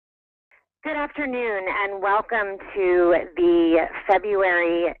Good afternoon and welcome to the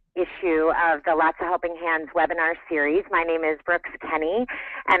February issue of the Lotsa Helping Hands webinar series. My name is Brooks Kenny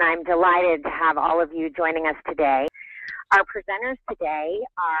and I'm delighted to have all of you joining us today. Our presenters today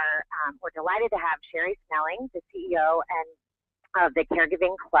are, we're delighted to have Sherri Snelling, the CEO of the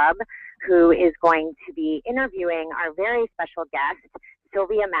Caregiving Club, who is going to be interviewing our very special guest,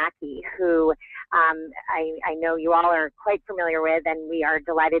 Sylvia Mackey, who I know you all are quite familiar with, and we are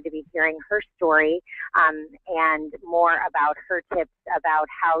delighted to be hearing her story and more about her tips about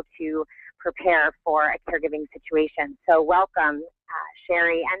how to prepare for a caregiving situation. So welcome,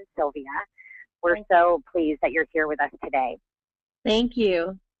 Sherri and Sylvia. We're so pleased that you're here with us today. Thank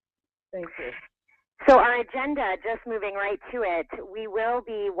you. Thank you. So our agenda, just moving right to it, we will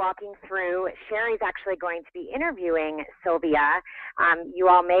be walking through, Sherri's actually going to be interviewing Sylvia. You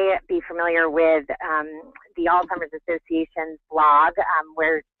all may be familiar with the Alzheimer's Association's blog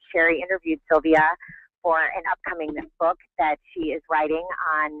where Sherri interviewed Sylvia for an upcoming book that she is writing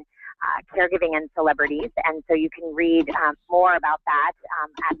on caregiving and celebrities. And so you can read more about that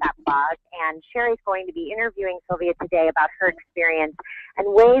at that blog. And Sherri's going to be interviewing Sylvia today about her experience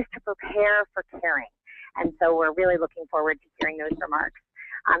and ways to prepare for caring. And so we're really looking forward to hearing those remarks.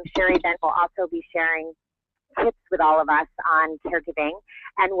 Sherri then will also be sharing tips with all of us on caregiving.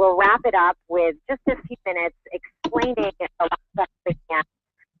 And we'll wrap it up with just a few minutes explaining the Lotsa Helping Hands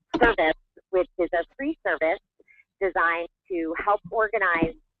service, which is a free service designed to help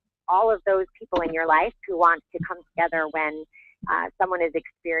organize all of those people in your life who want to come together when someone is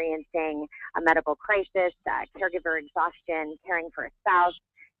experiencing a medical crisis, caregiver exhaustion, caring for a spouse,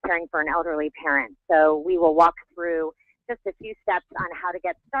 caring for an elderly parent. So we will walk through just a few steps on how to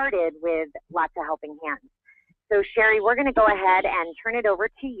get started with Lotsa Helping Hands. So Sherri, we're going to go ahead and turn it over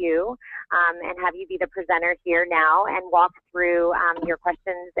to you and have you be the presenter here now and walk through your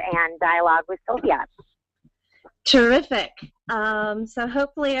questions and dialogue with Sylvia. Terrific. So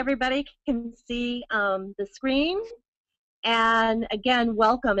hopefully everybody can see the screen. And again,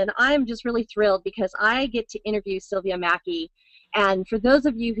 welcome. And I'm just really thrilled because I get to interview Sylvia Mackey. And for those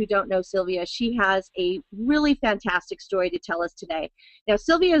of you who don't know Sylvia, she has a really fantastic story to tell us today. Now,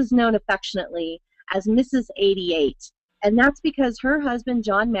 Sylvia is known affectionately as Mrs. 88. And that's because her husband,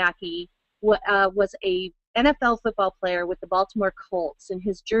 John Mackey, was a NFL football player with the Baltimore Colts, and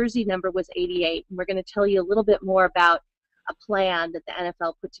his jersey number was 88. And we're going to tell you a little bit more about a plan that the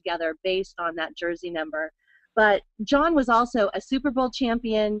NFL put together based on that jersey number. But John was also a Super Bowl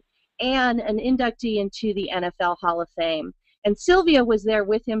champion and an inductee into the NFL Hall of Fame. And Sylvia was there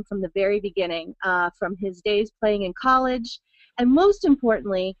with him from the very beginning, from his days playing in college. And most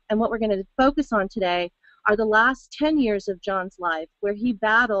importantly, and what we're going to focus on today, are the last 10 years of John's life, where he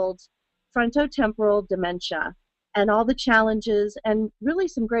battled frontotemporal dementia and all the challenges and really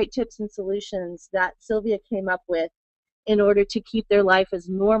some great tips and solutions that Sylvia came up with in order to keep their life as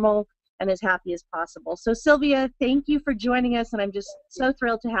normal and as happy as possible. So Sylvia, thank you for joining us, and I'm just so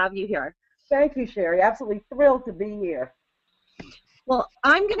thrilled to have you here. Thank you, Sherri. Absolutely thrilled to be here. Well,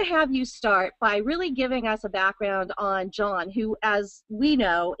 I'm going to have you start by really giving us a background on John, who, as we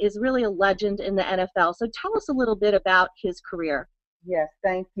know, is really a legend in the NFL. So tell us a little bit about his career. Yes,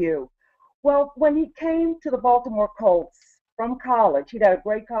 thank you. Well, when he came to the Baltimore Colts from college, he'd had a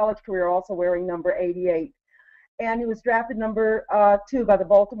great college career also wearing number 88. And he was drafted number 2 by the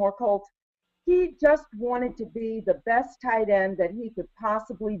Baltimore Colts. He just wanted to be the best tight end that he could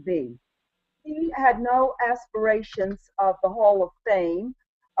possibly be. He had no aspirations of the Hall of Fame.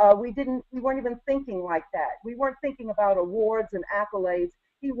 We weren't even thinking like that. We weren't thinking about awards and accolades.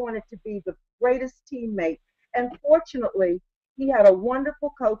 He wanted to be the greatest teammate. And fortunately, he had a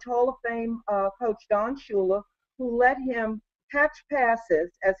wonderful coach, Hall of Fame coach Don Shula, who let him catch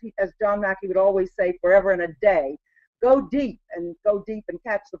passes, as John Mackey would always say, forever and a day. Go deep and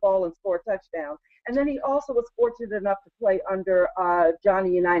catch the ball and score a touchdown. And then he also was fortunate enough to play under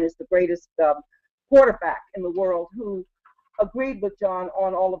Johnny Unitas, the greatest quarterback in the world, who agreed with John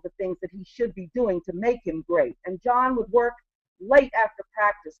on all of the things that he should be doing to make him great. And John would work late after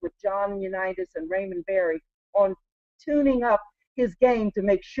practice with John Unitas and Raymond Berry on tuning up his game to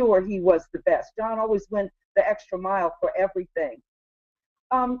make sure he was the best. John always went the extra mile for everything.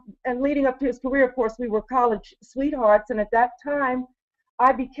 And leading up to his career, of course, we were college sweethearts, and at that time,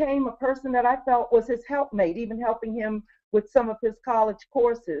 I became a person that I felt was his helpmate, even helping him with some of his college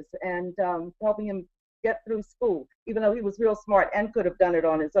courses and helping him get through school, even though he was real smart and could have done it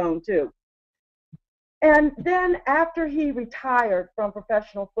on his own, too. And then after he retired from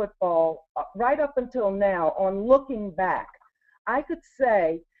professional football, right up until now, on looking back, I could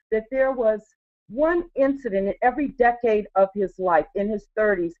say that there was one incident in every decade of his life, in his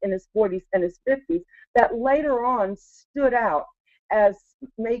 30s, in his 40s, and his 50s, that later on stood out as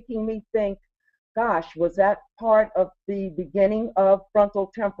making me think, gosh, was that part of the beginning of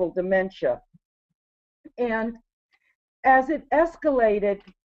frontal temporal dementia? And as it escalated,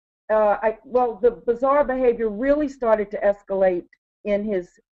 the bizarre behavior really started to escalate in his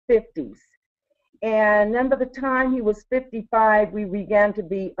 50s. And then by the time he was 55, we began to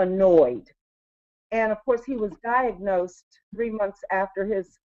be annoyed. And of course, he was diagnosed 3 months after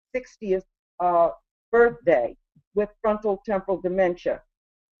his 60th birthday with frontal temporal dementia.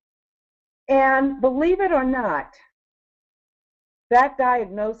 And believe it or not, that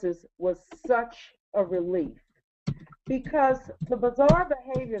diagnosis was such a relief, because the bizarre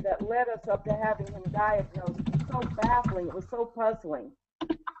behavior that led us up to having him diagnosed was so baffling, it was so puzzling,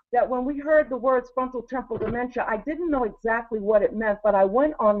 that when we heard the words frontal temporal dementia, I didn't know exactly what it meant, but I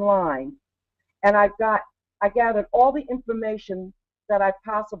went online and I gathered all the information that I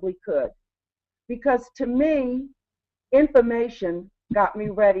possibly could. Because to me, information got me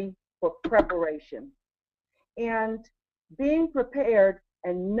ready for preparation. And being prepared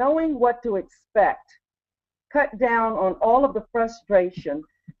and knowing what to expect cut down on all of the frustration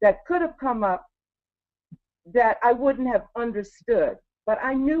that could have come up that I wouldn't have understood. But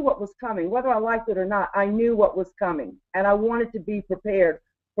I knew what was coming. Whether I liked it or not, I knew what was coming. And I wanted to be prepared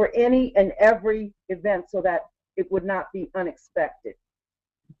for any and every event so that it would not be unexpected.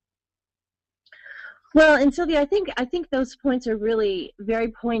 Well, and Sylvia, I think those points are really very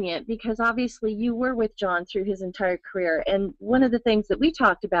poignant, because obviously you were with John through his entire career. And one of the things that we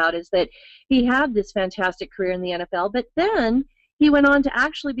talked about is that he had this fantastic career in the NFL, but then he went on to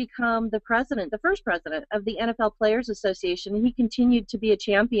actually become the president, the first president of the NFL Players Association, and he continued to be a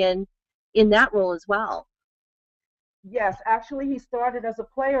champion in that role as well. Yes, actually he started as a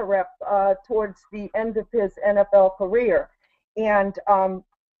player rep towards the end of his NFL career. And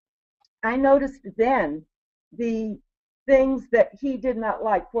I noticed then the things that he did not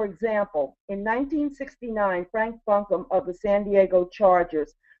like. For example, in 1969, Frank Bunkum of the San Diego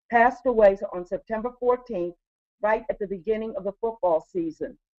Chargers passed away on September 14th, right at the beginning of the football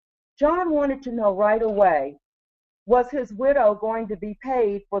season. John wanted to know right away, was his widow going to be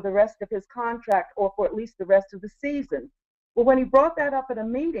paid for the rest of his contract, or for at least the rest of the season? Well, when he brought that up at a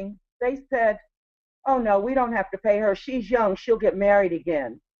meeting, they said, oh no, we don't have to pay her. She's young, she'll get married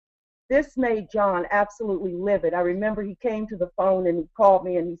again. This made John absolutely livid. I remember he came to the phone and he called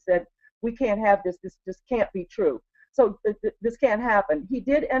me and he said, we can't have this. This can't be true. So this can't happen. He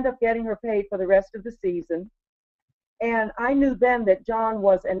did end up getting her paid for the rest of the season. And I knew then that John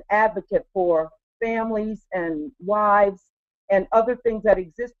was an advocate for families and wives and other things that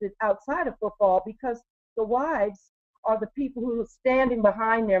existed outside of football, because the wives are the people who are standing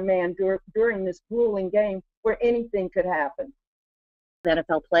behind their man during this grueling game where anything could happen.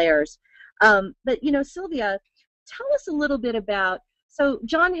 NFL players. But, you know, Sylvia, tell us a little bit about, so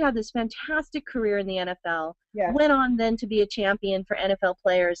John had this fantastic career in the NFL, yes. Went on then to be a champion for NFL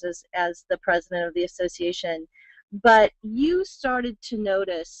players as the president of the association. But you started to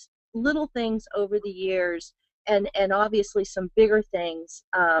notice little things over the years, and obviously some bigger things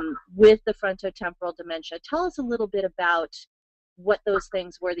with the frontotemporal dementia. Tell us a little bit about what those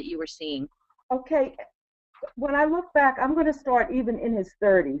things were that you were seeing. Okay. When I look back, I'm going to start even in his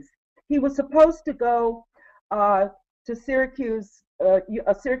 30s. He was supposed to go to Syracuse,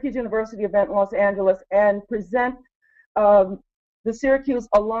 a Syracuse University event in Los Angeles, and present the Syracuse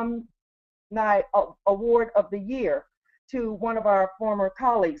Alumni Award of the Year to one of our former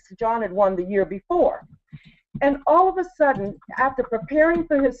colleagues. John had won the year before. And all of a sudden, after preparing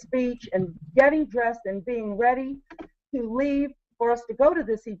for his speech and getting dressed and being ready to leave for us to go to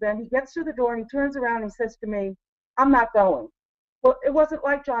this event, he gets to the door and he turns around and says to me, I'm not going. Well, it wasn't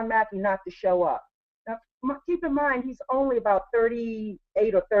like John Mackey not to show up. Now, keep in mind, he's only about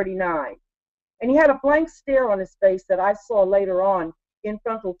 38 or 39. And he had a blank stare on his face that I saw later on in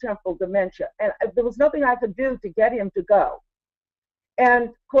frontotemporal dementia. And there was nothing I could do to get him to go. And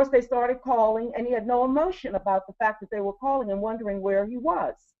of course, they started calling, and he had no emotion about the fact that they were calling and wondering where he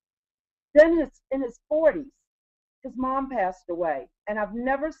was. Then in his 40s, his mom passed away, and I've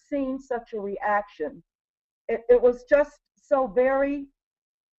never seen such a reaction. It was just so very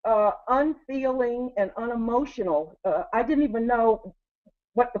unfeeling and unemotional. I didn't even know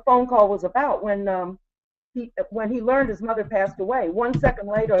what the phone call was about when he learned his mother passed away. 1 second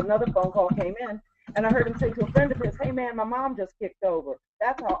later, another phone call came in, and I heard him say to a friend of his, hey man, my mom just kicked over.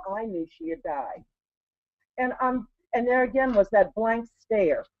 That's how I knew she had died. And there again was that blank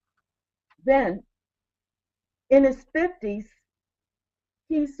stare. Then, in his 50s,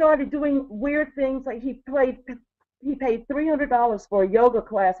 he started doing weird things, like he paid $300 for a yoga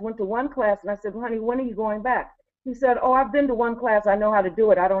class, went to one class, and I said, honey, when are you going back? He said, oh, I've been to one class, I know how to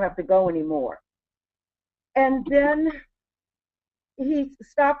do it, I don't have to go anymore. And then he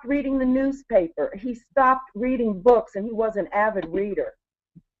stopped reading the newspaper, he stopped reading books, and he was an avid reader.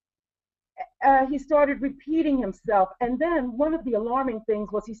 He started repeating himself, and then one of the alarming things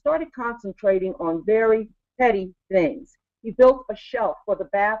was he started concentrating on very petty things. He built a shelf for the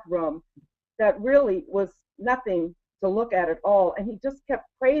bathroom that really was nothing to look at all, and he just kept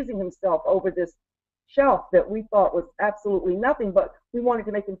praising himself over this shelf that we thought was absolutely nothing, but we wanted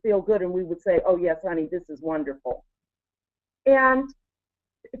to make him feel good, and we would say, oh yes, honey, this is wonderful. And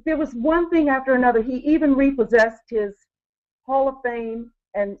there was one thing after another. He even repossessed his Hall of Fame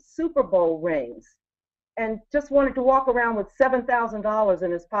and Super Bowl rings and just wanted to walk around with $7,000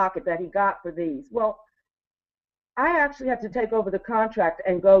 in his pocket that he got for these. Well, I actually had to take over the contract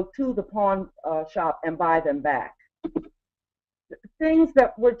and go to the pawn shop and buy them back. Things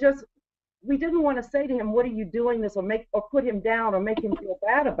that were just, we didn't want to say to him, what are you doing this, or put him down or make him feel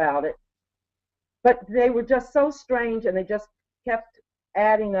bad about it. But they were just so strange, and they just kept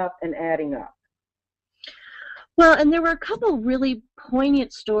adding up and adding up. Well, and there were a couple really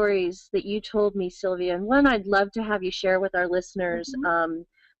poignant stories that you told me, Sylvia, and one I'd love to have you share with our listeners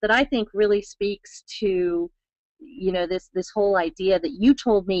that I think really speaks to, you know, this whole idea that you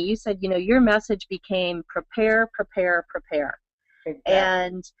told me. You said, you know, your message became prepare, prepare, prepare. Exactly.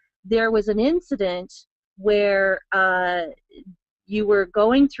 And there was an incident where you were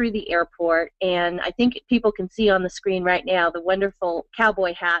going through the airport, and I think people can see on the screen right now the wonderful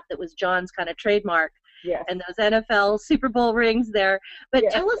cowboy hat that was John's kind of trademark. Yes. And those NFL Super Bowl rings there. But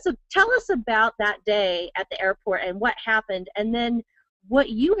yes. Tell us about that day at the airport and what happened, and then what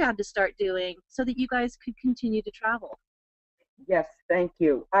you had to start doing so that you guys could continue to travel. Yes, thank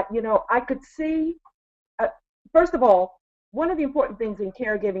you. You know, I could see, first of all, one of the important things in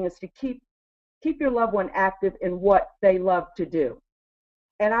caregiving is to keep your loved one active in what they love to do.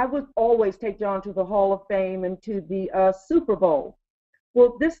 And I would always take John to the Hall of Fame and to the Super Bowl.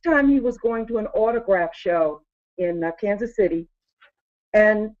 Well, this time he was going to an autograph show in Kansas City,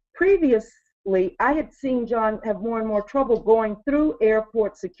 and previously I had seen John have more and more trouble going through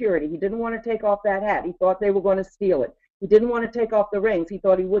airport security. He didn't want to take off that hat. He thought they were going to steal it. He didn't want to take off the rings. He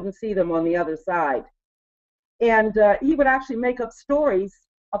thought he wouldn't see them on the other side. And he would actually make up stories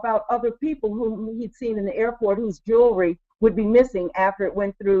about other people whom he'd seen in the airport whose jewelry would be missing after it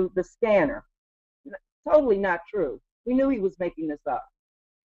went through the scanner. Totally not true. We knew he was making this up.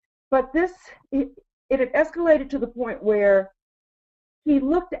 But it had escalated to the point where he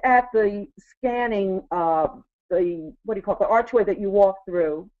looked at the scanning, the archway that you walk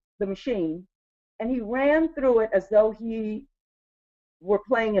through, the machine, and he ran through it as though he were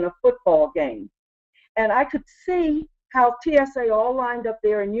playing in a football game. And I could see how TSA all lined up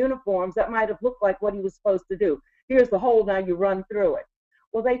there in uniforms, that might have looked like what he was supposed to do. Here's the hole, now you run through it.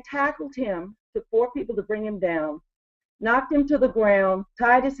 Well, they tackled him, took 4 people to bring him down, knocked him to the ground,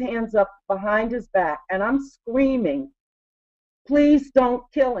 tied his hands up behind his back, and I'm screaming, please don't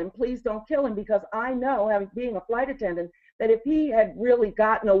kill him, because I know, being a flight attendant, that if he had really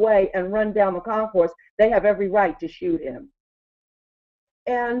gotten away and run down the concourse, they have every right to shoot him.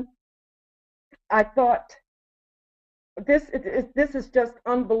 And I thought, this is just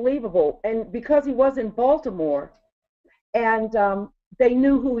unbelievable. And because he was in Baltimore, and they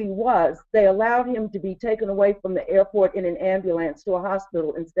knew who he was, they allowed him to be taken away from the airport in an ambulance to a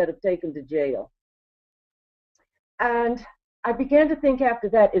hospital instead of taken to jail. And I began to think after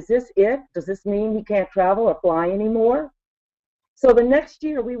that, is this it? Does this mean he can't travel or fly anymore? So the next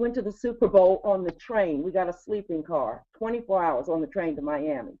year we went to the Super Bowl on the train. We got a sleeping car, 24 hours on the train to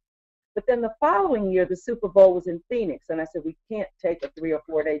Miami. But then the following year, the Super Bowl was in Phoenix, and I said, we can't take a 3 or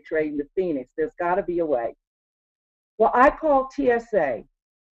 4 day train to Phoenix. There's got to be a way. Well, I called TSA,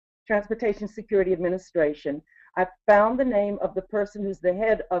 Transportation Security Administration. I found the name of the person who's the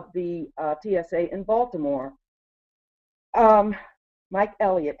head of the TSA in Baltimore, Mike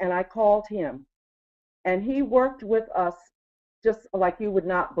Elliott, and I called him. And he worked with us just like you would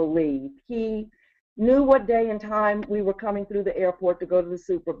not believe. He knew what day and time we were coming through the airport to go to the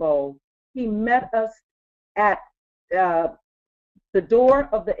Super Bowl. He met us at the door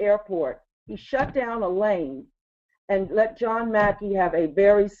of the airport. He shut down a lane and let John Mackey have a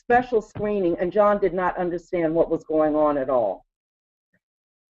very special screening, and John did not understand what was going on at all.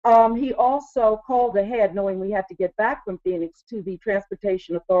 He also called ahead, knowing we had to get back from Phoenix, to the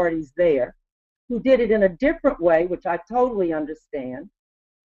transportation authorities there, who did it in a different way, which I totally understand,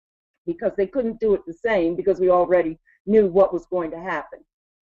 because they couldn't do it the same because we already knew what was going to happen.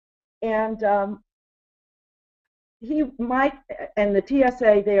 And Mike and the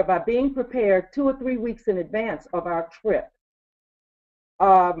TSA there, by being prepared 2 or 3 weeks in advance of our trip,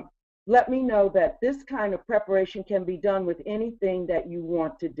 let me know that this kind of preparation can be done with anything that you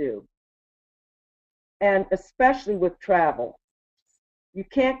want to do, and especially with travel. You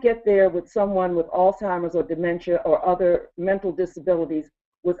can't get there with someone with Alzheimer's or dementia or other mental disabilities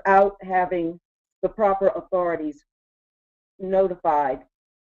without having the proper authorities notified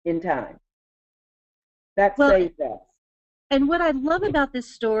in time. That saves us. And what I love about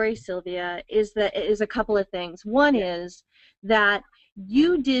this story, Sylvia, is a couple of things. One is that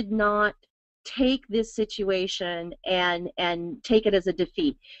you did not take this situation and take it as a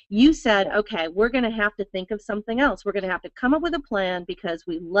defeat. You said, okay, we're going to have to think of something else. We're going to have to come up with a plan because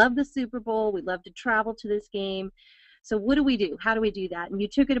we love the Super Bowl. We love to travel to this game. So what do we do? How do we do that? And you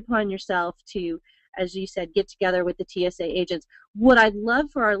took it upon yourself to, as you said, get together with the TSA agents. What I'd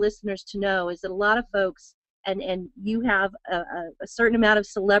love for our listeners to know is that a lot of folks, and you have a certain amount of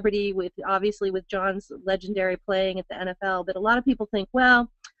celebrity with, obviously, with John's legendary playing at the NFL, but a lot of people think,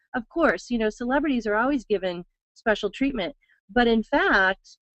 well, of course, you know, celebrities are always given special treatment. But in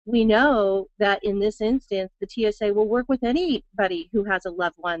fact, we know that in this instance, the TSA will work with anybody who has a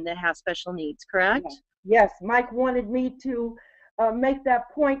loved one that has special needs, correct? Yes, Mike wanted me to make that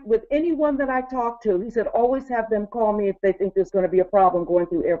point with anyone that I talk to. He said, always have them call me if they think there's going to be a problem going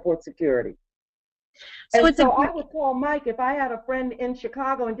through airport security. So I would call Mike if I had a friend in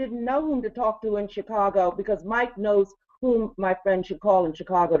Chicago and didn't know whom to talk to in Chicago, because Mike knows whom my friend should call in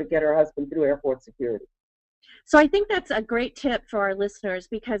Chicago to get her husband through airport security. So I think that's a great tip for our listeners,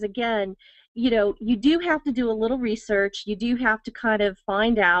 because again, you know, you do have to do a little research. You do have to kind of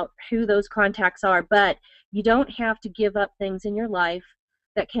find out who those contacts are, but you don't have to give up things in your life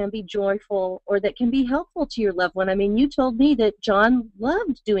that can be joyful or that can be helpful to your loved one. I mean, you told me that John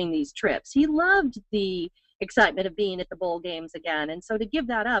loved doing these trips. He loved the excitement of being at the bowl games again. And so to give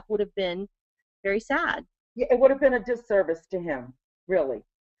that up would have been very sad. Yeah, it would have been a disservice to him, really.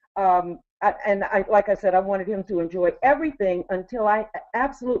 Like I said, I wanted him to enjoy everything until I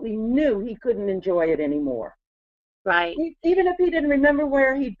absolutely knew he couldn't enjoy it anymore. Right. Even if he didn't remember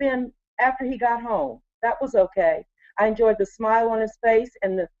where he'd been after he got home, that was okay. I enjoyed the smile on his face,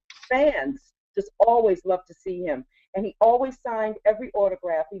 and the fans just always loved to see him. And he always signed every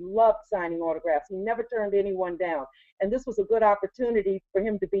autograph. He loved signing autographs. He never turned anyone down. And this was a good opportunity for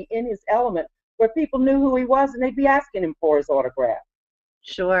him to be in his element, where people knew who he was and they'd be asking him for his autograph.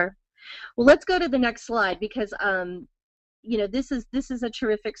 Sure. Well, let's go to the next slide, because you know, this is a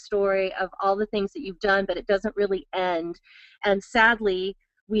terrific story of all the things that you've done, but it doesn't really end. And sadly,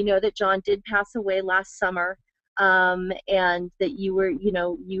 we know that John did pass away last summer, and that you were, you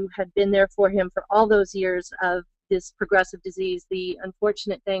know, you had been there for him for all those years of this progressive disease. The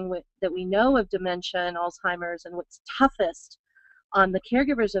unfortunate thing that we know of dementia and Alzheimer's, and what's toughest on the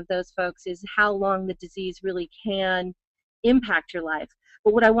caregivers of those folks, is how long the disease really can impact your life.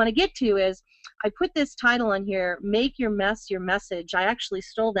 But what I want to get to is, I put this title on here, Make Your Mess Your Message. I actually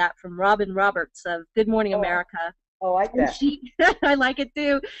stole that from Robin Roberts of Good Morning America. Oh, I like that. I like it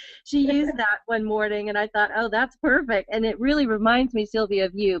too. She used that one morning, and I thought, oh, that's perfect. And it really reminds me, Sylvia,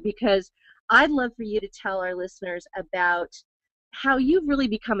 of you, because I'd love for you to tell our listeners about how you've really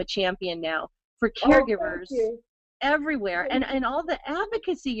become a champion now for caregivers everywhere, and all the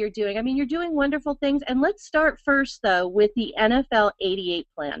advocacy you're doing. I mean, you're doing wonderful things. And let's start first, though, with the NFL 88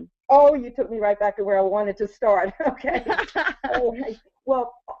 plan. Oh, you took me right back to where I wanted to start. Okay. All right.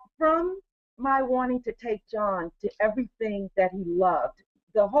 Well, from my wanting to take John to everything that he loved,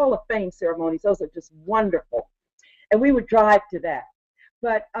 the Hall of Fame ceremonies, those are just wonderful. And we would drive to that.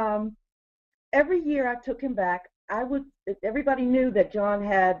 But every year I took him back. Everybody knew that John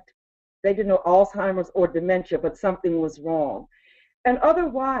had, they didn't know Alzheimer's or dementia, but something was wrong. And other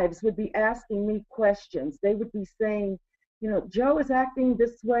wives would be asking me questions. They would be saying, you know, Joe is acting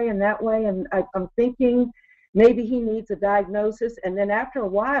this way and that way, and I'm thinking maybe he needs a diagnosis. And then after a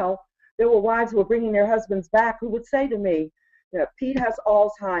while, there were wives who were bringing their husbands back who would say to me, you know, Pete has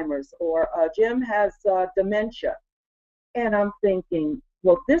Alzheimer's, or Jim has dementia. And I'm thinking,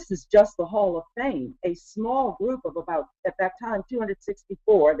 well, this is just the Hall of Fame, a small group of about, at that time,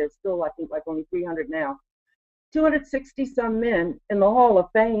 264. There's still, I think, like only 300 now. 260-some men in the Hall of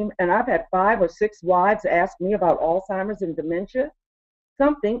Fame, and I've had 5 or 6 wives ask me about Alzheimer's and dementia.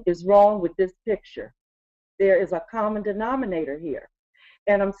 Something is wrong with this picture. There is a common denominator here.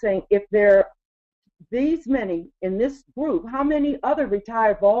 And I'm saying, if there are these many in this group, how many other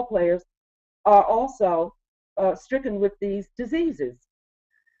retired ball players are also stricken with these diseases?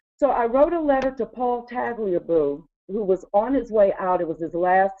 So I wrote a letter to Paul Tagliabue, who was on his way out. It was his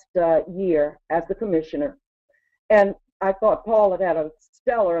last year as the commissioner. And I thought Paul had a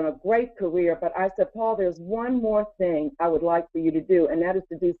stellar and a great career, but I said, Paul, there's one more thing I would like for you to do, and that is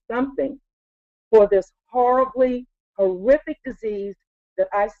to do something for this horribly, horrific disease that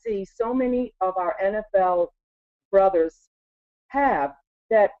I see so many of our NFL brothers have,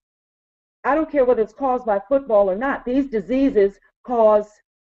 that I don't care whether it's caused by football or not. These diseases cause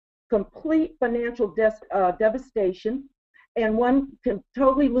complete financial devastation, and one can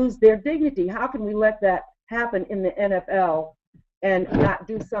totally lose their dignity. How can we let that happen in the NFL and not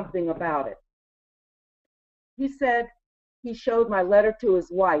do something about it? He said he showed my letter to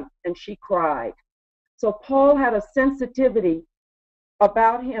his wife, and she cried. So Paul had a sensitivity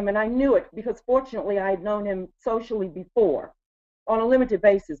about him, and I knew it because fortunately I had known him socially before on a limited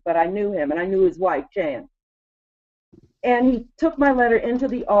basis, but I knew him, and I knew his wife, Jan. And he took my letter into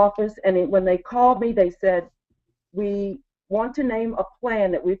the office, and when they called me, they said, we want to name a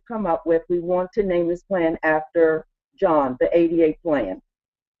plan that we've come up with. We want to name this plan after John, the 88 plan.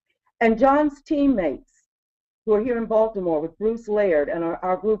 And John's teammates, who are here in Baltimore with Bruce Laird and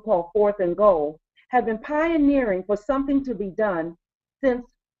our group called Fourth and Goal, have been pioneering for something to be done since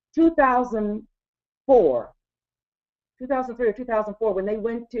 2003 or 2004, when they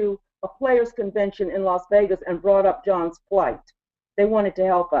went to a players' convention in Las Vegas and brought up John's plight. They wanted to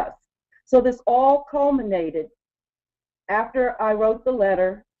help us. So this all culminated after I wrote the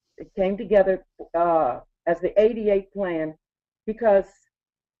letter. It came together as the 88 plan because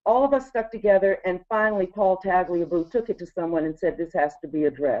all of us stuck together, and finally Paul Tagliabue took it to someone and said, this has to be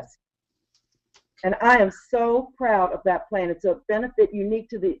addressed. And I am so proud of that plan. It's a benefit unique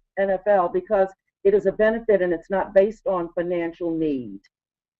to the NFL because it is a benefit and it's not based on financial need.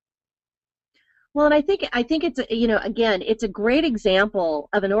 Well, and I think it's, again, it's a great example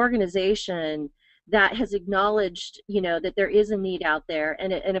of an organization that has acknowledged, that there is a need out there,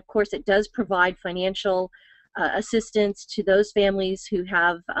 and of course it does provide financial assistance to those families who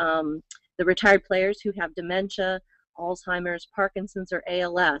have the retired players who have dementia, Alzheimer's, Parkinson's, or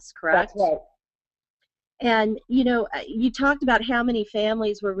ALS, correct? That's right. And, you talked about how many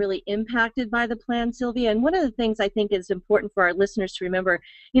families were really impacted by the plan, Sylvia, and one of the things I think is important for our listeners to remember,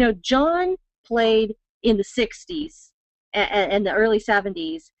 John played in the 60s and the early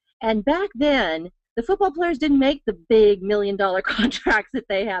 70s, and back then, the football players didn't make the big $1 million contracts that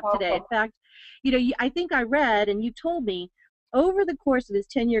they have today. In fact, I think I read, and you told me, over the course of his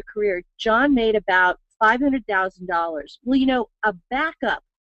 10-year career, John made about $500,000. Well, a backup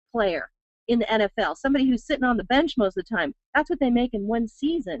player in the NFL, somebody who's sitting on the bench most of the time, that's what they make in one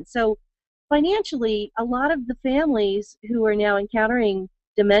season. So financially, a lot of the families who are now encountering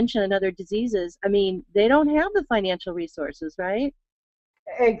dementia and other diseases, they don't have the financial resources, right?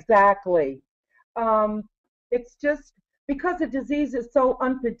 Exactly. It's just because the disease is so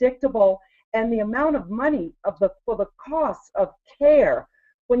unpredictable, and the amount of money for the cost of care,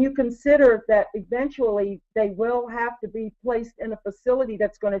 when you consider that eventually they will have to be placed in a facility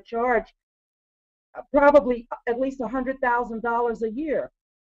that's going to charge probably at least $100,000 a year.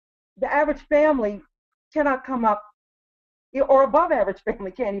 The average family cannot come up, or above average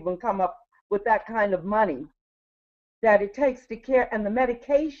family can't even come up with that kind of money that it takes to care, and the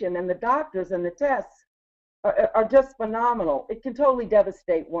medication and the doctors and the tests are just phenomenal. It can totally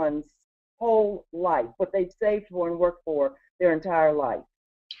devastate one's whole life, what they've saved for and worked for their entire life.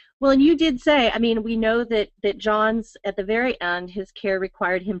 Well, and you did say, we know that John's, at the very end, his care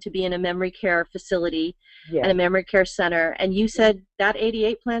required him to be in a memory care facility. Yes. And a memory care center, and you said that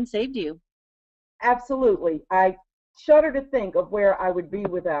 88 plan saved you. Absolutely. I shudder to think of where I would be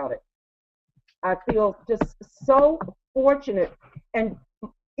without it. I feel just so fortunate, and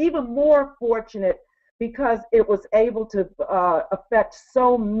even more fortunate because it was able to affect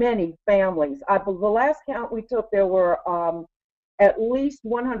so many families. The last count we took, there were at least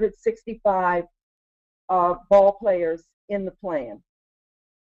 165 ball players in the plan.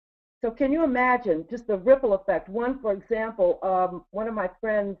 So can you imagine just the ripple effect? For example, one of my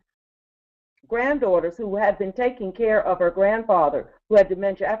friend's granddaughters who had been taking care of her grandfather who had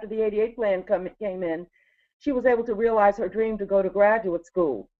dementia, after the 88 plan came in, she was able to realize her dream to go to graduate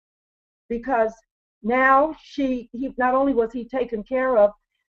school, because now he not only was he taken care of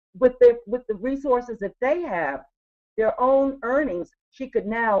with the resources that they have, their own earnings, she could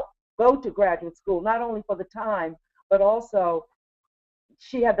now go to graduate school, not only for the time, but also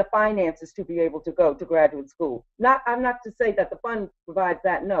she had the finances to be able to go to graduate school. I'm not to say that the fund provides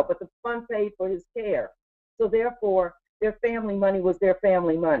that, no, but the fund paid for his care. So therefore, their family money was their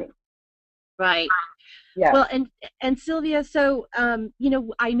family money. Right. Yes. Well, and Sylvia, so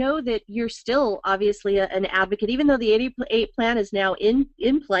I know that you're still obviously an advocate, even though the 88 plan is now in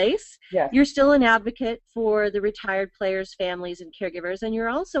place. Yes. You're still an advocate for the retired players, families, and caregivers, and you're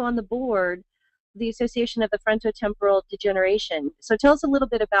also on the board, the Association of the Frontotemporal Degeneration. So tell us a little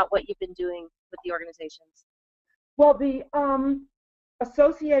bit about what you've been doing with the organizations. Well, the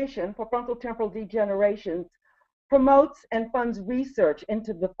Association for Frontotemporal Degeneration promotes and funds research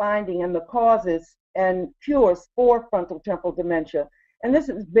into the finding and the causes and cures for frontotemporal dementia. And this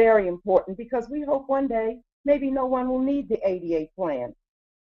is very important because we hope one day maybe no one will need the 88 plan.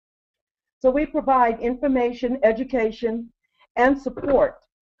 So we provide information, education, and support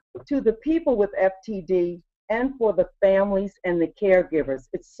to the people with FTD and for the families and the caregivers.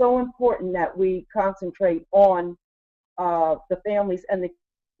 It's so important that we concentrate on the families and the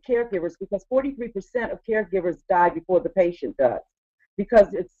caregivers, because 43% of caregivers die before the patient does,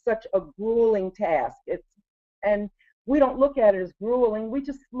 because it's such a grueling task. And we don't look at it as grueling, we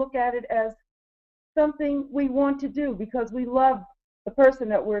just look at it as something we want to do because we love the person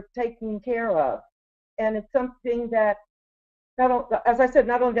that we're taking care of. And it's something that, as I said,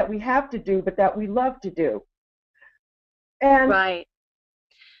 not only that we have to do, but that we love to do. And right.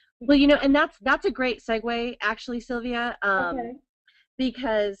 Well, and that's a great segue, actually, Sylvia. Okay.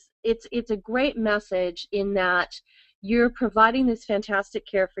 Because it's a great message in that you're providing this fantastic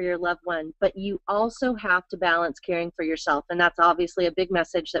care for your loved one, but you also have to balance caring for yourself, and that's obviously a big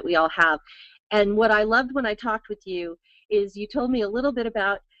message that we all have. And what I loved when I talked with you is you told me a little bit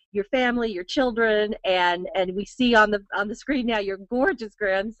about your family, your children, and we see on the screen now your gorgeous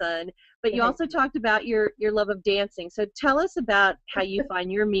grandson, but you also talked about your love of dancing. So tell us about how you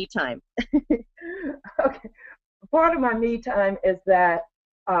find your me time. Okay. Part of my me time is that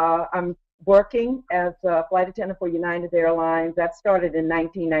I'm working as a flight attendant for United Airlines. That started in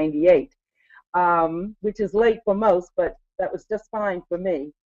 1998, which is late for most, but that was just fine for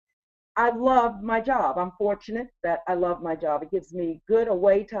me. I love my job. I'm fortunate that I love my job. It gives me good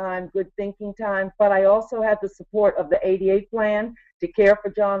away time, good thinking time, but I also had the support of the 88 plan to care for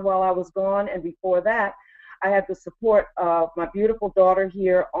John while I was gone, and before that, I had the support of my beautiful daughter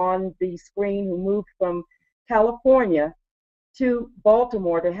here on the screen who moved from California to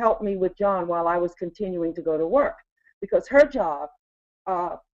Baltimore to help me with John while I was continuing to go to work, because her job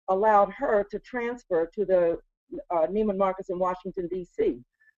allowed her to transfer to the Neiman Marcus in Washington, D.C.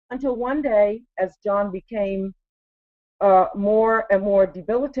 Until one day, as John became more and more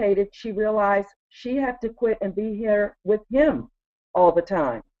debilitated, she realized she had to quit and be here with him all the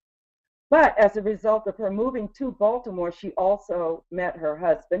time. But as a result of her moving to Baltimore, she also met her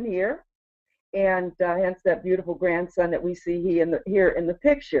husband here, and hence that beautiful grandson that we see here in the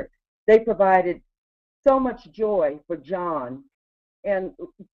picture. They provided so much joy for John, and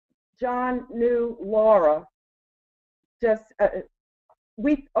John knew Laura just,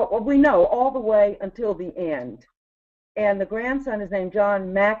 we know all the way until the end. And the grandson is named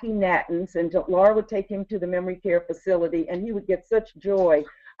John Mackey Nattens, and Laura would take him to the memory care facility, and he would get such joy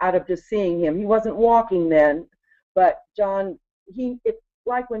out of just seeing him. He wasn't walking then, but John,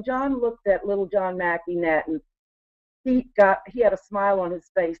 like when John looked at little John Mackey Nattens, he had a smile on his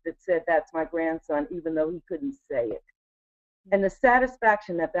face that said, "That's my grandson," even though he couldn't say it. And the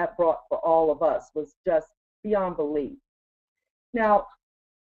satisfaction that brought for all of us was just beyond belief. Now,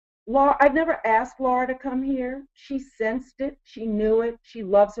 Laura, I'd never asked Laura to come here. She sensed it. She knew it. She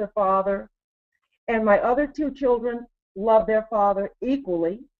loves her father. And my other two children love their father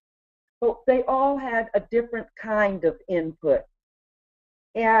equally, but they all had a different kind of input.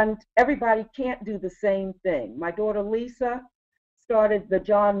 And everybody can't do the same thing. My daughter Lisa started the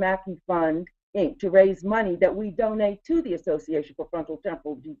John Mackey Fund, Inc. to raise money that we donate to the Association for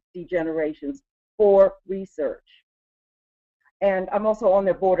Frontotemporal Degeneration for research. And I'm also on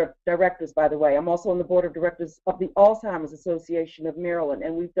their board of directors, by the way. I'm also on the board of directors of the Alzheimer's Association of Maryland,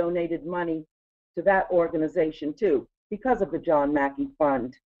 and we've donated money to that organization too because of the John Mackey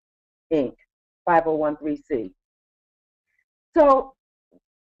Fund, Inc., 501(c). So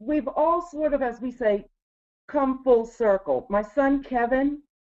we've all sort of, as we say, come full circle. My son Kevin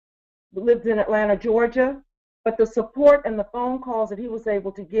lives in Atlanta, Georgia, but the support and the phone calls that he was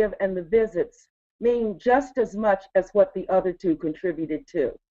able to give and the visits mean just as much as what the other two contributed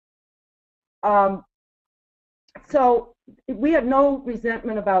to. So we had no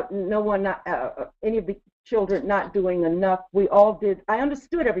resentment about any of the children not doing enough. We all did. I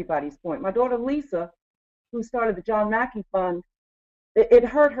understood everybody's point. My daughter Lisa, who started the John Mackey Fund, it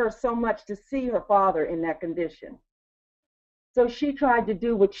hurt her so much to see her father in that condition. So she tried to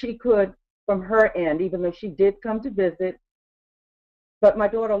do what she could from her end, even though she did come to visit. But my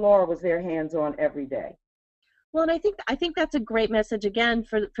daughter Laura was there hands-on every day. Well, and I think that's a great message again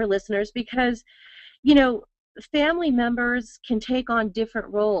for listeners, because, you know, family members can take on different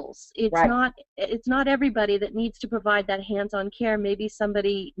roles. It's not everybody that needs to provide that hands-on care. Maybe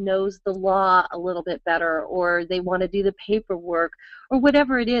somebody knows the law a little bit better, or they want to do the paperwork, or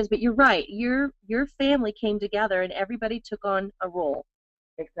whatever it is. But you're right. Your family came together and everybody took on a role.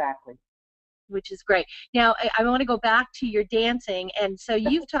 Exactly. Which is great. Now, I want to go back to your dancing. And so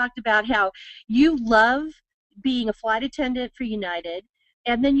you've talked about how you love being a flight attendant for United,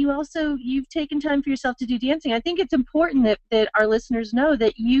 and then you've taken time for yourself to do dancing. I think it's important that our listeners know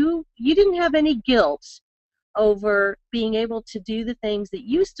that you didn't have any guilt over being able to do the things that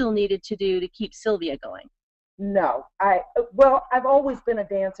you still needed to do to keep Sylvia going. No, I've always been a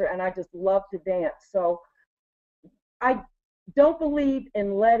dancer, and I just love to dance. So I don't believe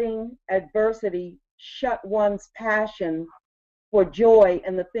in letting adversity shut one's passion for joy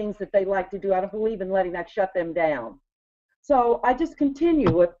and the things that they like to do. I don't believe in letting that shut them down. So I just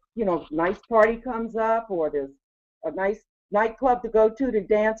continue. If, you know, nice party comes up, or there's a nice nightclub to go to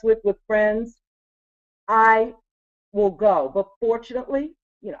dance with friends, I will go. But fortunately,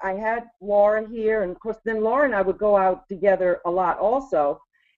 you know, I had Laura here, and of course then Laura and I would go out together a lot also.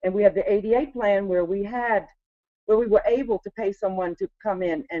 And we had the 88 plan where we were able to pay someone to come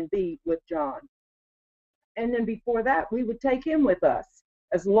in and be with John. And then before that, we would take him with us.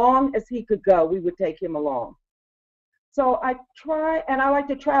 As long as he could go, we would take him along. So I try, and I like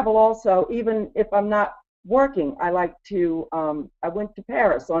to travel also, even if I'm not working. I went to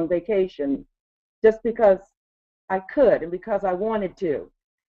Paris on vacation just because I could and because I wanted to.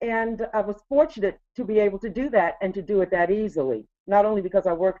 And I was fortunate to be able to do that and to do it that easily, not only because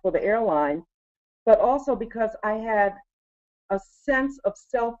I worked for the airline, but also because I had a sense of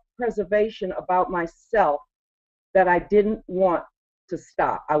self-preservation about myself that I didn't want to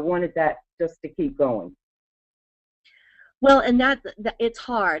stop. I wanted that just to keep going. Well, and that it's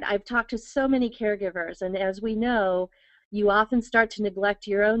hard. I've talked to so many caregivers, and as we know, you often start to neglect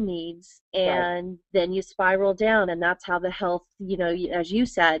your own needs, and then you spiral down, and that's how the health, you know, as you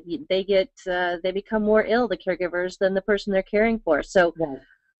said, they become more ill, the caregivers, than the person they're caring for. So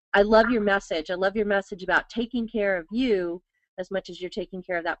I love your message. I love your message about taking care of you as much as you're taking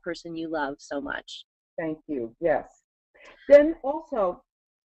care of that person you love so much. Thank you. Yes. Then also,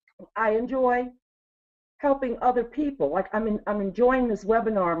 I enjoy helping other people. Like I'm enjoying this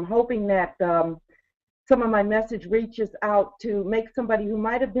webinar. I'm hoping that some of my message reaches out to make somebody who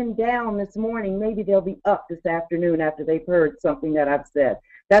might have been down this morning, maybe they'll be up this afternoon after they've heard something that I've said.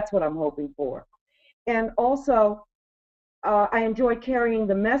 That's what I'm hoping for. And also, I enjoy carrying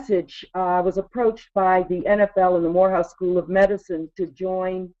the message. I was approached by the NFL and the Morehouse School of Medicine to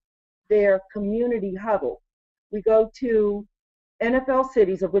join their community huddle. We go to NFL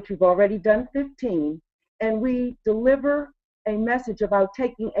cities, of which we've already done 15, and we deliver a message about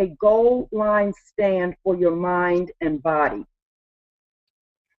taking a goal line stand for your mind and body.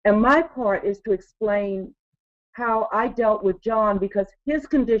 And my part is to explain how I dealt with John, because his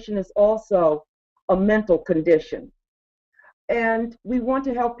condition is also a mental condition. And we want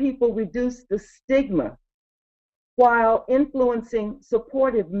to help people reduce the stigma while influencing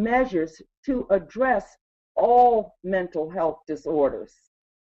supportive measures to address all mental health disorders.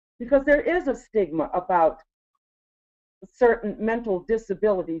 Because there is a stigma about certain mental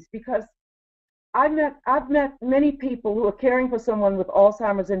disabilities, because I've met many people who are caring for someone with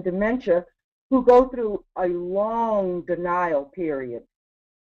Alzheimer's and dementia who go through a long denial period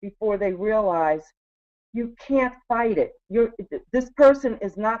before they realize you can't fight it. This person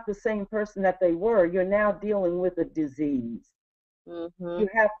is not the same person that they were. You're now dealing with a disease. Mm-hmm. You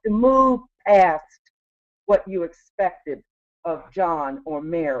have to move past what you expected of John or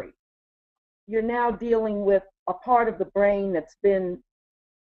Mary. You're now dealing with a part of the brain that's been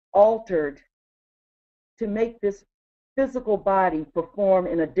altered to make this physical body perform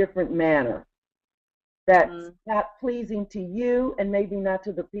in a different manner that's not pleasing to you and maybe not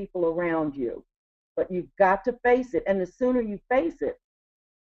to the people around you. But you've got to face it, and the sooner you face it,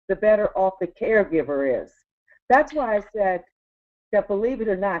 the better off the caregiver is. That's why I said that, believe it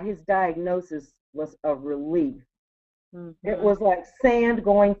or not, his diagnosis was a relief. Mm-hmm. It was like sand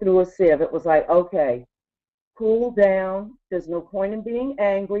going through a sieve. It was like, okay, cool down. There's no point in being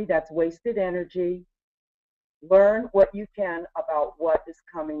angry. That's wasted energy. Learn what you can about what is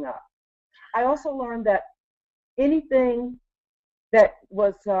coming up. I also learned that anything that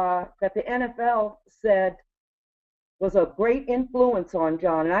was that the NFL said was a great influence on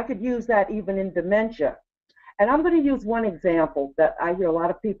John, and I could use that even in dementia. And I'm going to use one example that I hear a lot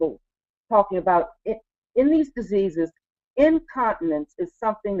of people talking about in these diseases. incontinence is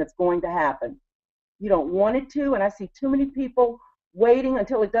something that's going to happen. You don't want it to, and I see too many people waiting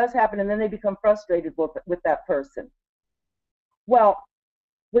until it does happen, and then they become frustrated with that person. Well,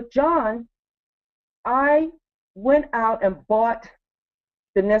 with John, I went out and bought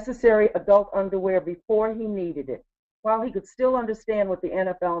the necessary adult underwear before he needed it, while he could still understand what the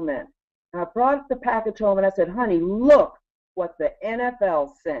NFL meant. And I brought the package home and I said, honey, look what the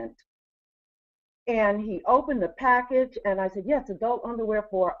NFL sent. And he opened the package and I said, yes, adult underwear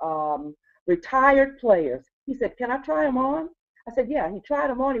for retired players. He said, can I try them on? I said, yeah. He tried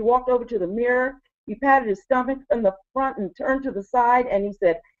them on. He walked over to the mirror. He patted his stomach in the front and turned to the side and he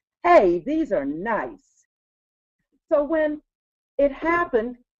said, hey, these are nice. So when it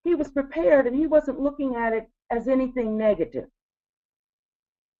happened, he was prepared and he wasn't looking at it as anything negative.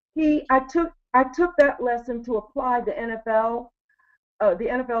 I took that lesson to apply the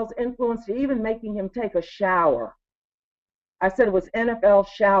NFL's influence to even making him take a shower. I said it was NFL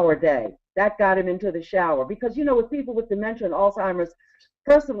shower day. That got him into the shower because, you know, with people with dementia and Alzheimer's,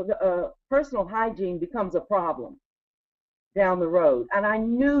 personal hygiene becomes a problem down the road, and I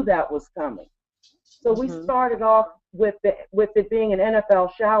knew that was coming. So we started off with it being an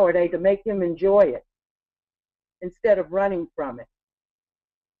NFL shower day to make him enjoy it instead of running from it.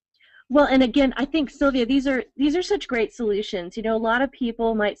 Well, and again, I think, Sylvia, these are such great solutions. You know, a lot of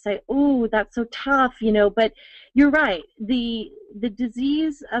people might say, "Oh, that's so tough," you know, but you're right. The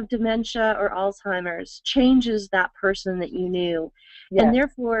disease of dementia or Alzheimer's changes that person that you knew, yes. And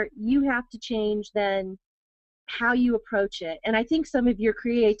therefore you have to change then how you approach it. And I think some of your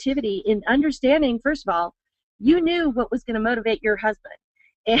creativity in understanding, first of all, you knew what was going to motivate your husband,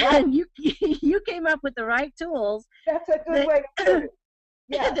 and right. you came up with the right tools. That's a good way to put it.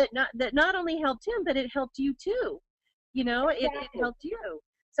 Yeah. that not only helped him, but it helped you too. You know, exactly. it helped you.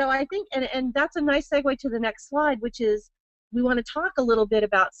 So I think, and that's a nice segue to the next slide, which is we want to talk a little bit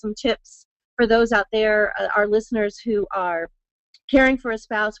about some tips for those out there, our listeners who are caring for a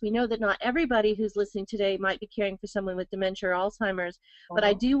spouse. We know that not everybody who's listening today might be caring for someone with dementia or Alzheimer's, but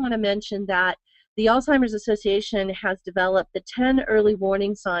I do want to mention that the Alzheimer's Association has developed the 10 early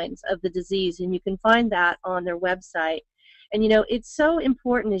warning signs of the disease, and you can find that on their website. And, you know, it's so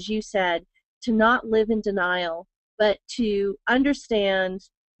important, as you said, to not live in denial, but to understand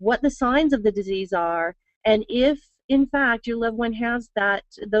what the signs of the disease are. And if, in fact, your loved one has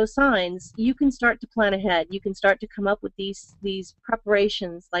those signs, you can start to plan ahead. You can start to come up with these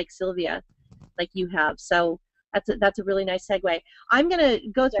preparations like Sylvia, like you have. So that's a really nice segue. I'm going to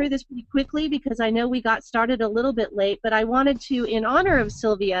go through this pretty quickly because I know we got started a little bit late, but I wanted to, in honor of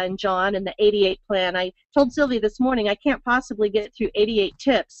Sylvia and John and the 88 plan, I told Sylvia this morning I can't possibly get through 88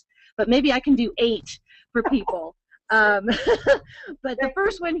 tips, but maybe I can do 8 for people. But the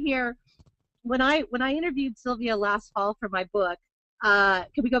first one here, when I interviewed Sylvia last fall for my book,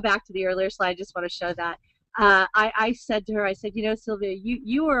 can we go back to the earlier slide? I just want to show that. I said to her, I said, you know, Sylvia,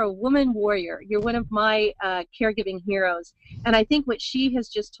 you are a woman warrior. You're one of my caregiving heroes. And I think what she has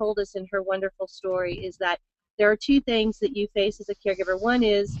just told us in her wonderful story is that there are 2 things that you face as a caregiver. One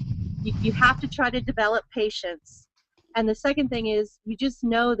is you have to try to develop patience. And the second thing is you just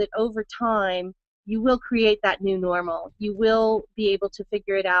know that over time you will create that new normal. You will be able to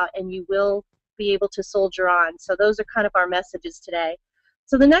figure it out and you will be able to soldier on. So those are kind of our messages today.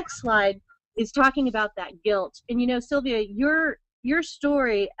 So the next slide is talking about that guilt. And you know, Sylvia, your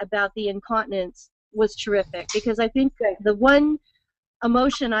story about the incontinence was terrific because I think the one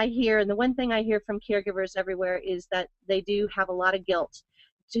emotion I hear and the one thing I hear from caregivers everywhere is that they do have a lot of guilt.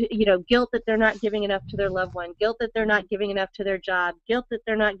 You know, guilt that they're not giving enough to their loved one, guilt that they're not giving enough to their job, guilt that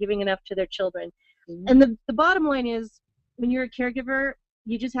they're not giving enough to their children. Mm-hmm. And the bottom line is when you're a caregiver,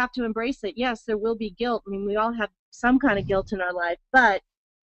 you just have to embrace it. Yes, there will be guilt. I mean, we all have some kind of guilt in our life, but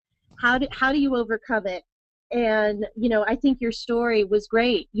how do you overcome it? And, you know, I think your story was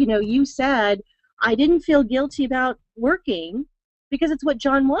great. You know, you said, I didn't feel guilty about working because it's what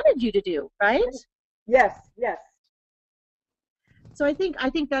John wanted you to do, right? Yes, yes. So I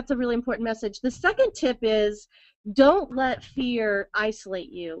think that's a really important message. The second tip is don't let fear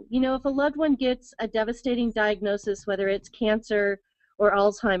isolate you. You know, if a loved one gets a devastating diagnosis, whether it's cancer or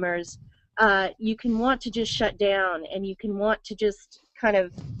Alzheimer's, you can want to just shut down and you can want to just kind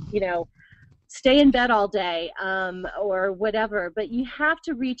of, you know, stay in bed all day or whatever, but you have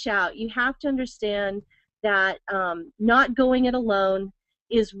to reach out. You have to understand that not going it alone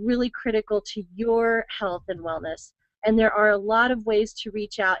is really critical to your health and wellness. And there are a lot of ways to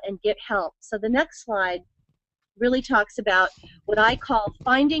reach out and get help. So the next slide really talks about what I call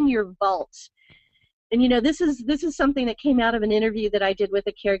finding your vault. And this is something that came out of an interview that I did with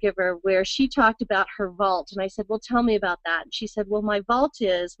a caregiver where she talked about her vault, and I said, well, tell me about that. And she said, well, my vault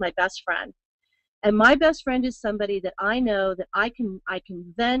is my best friend, and my best friend is somebody that I know that I can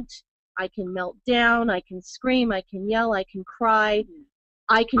vent, I can melt down, I can scream, I can yell, I can cry,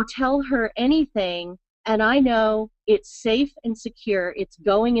 I can tell her anything, and I know it's safe and secure. It's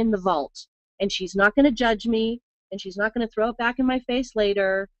going in the vault, and she's not going to judge me, and she's not going to throw it back in my face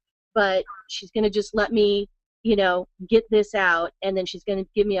later, but she's going to just let me, get this out, and then she's going to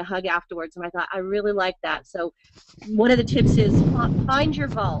give me a hug afterwards. And I thought, I really like that. So one of the tips is find your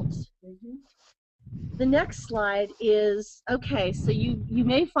vault. The next slide is, okay, so you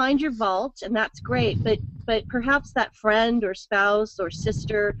may find your vault, and that's great, but perhaps that friend or spouse or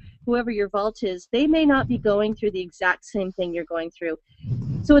sister, whoever your vault is, they may not be going through the exact same thing you're going through.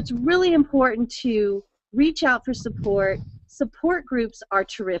 So it's really important to reach out for support. Support groups are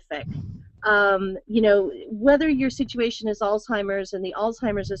terrific. Whether your situation is Alzheimer's, and the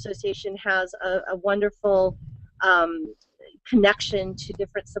Alzheimer's Association has a wonderful connection to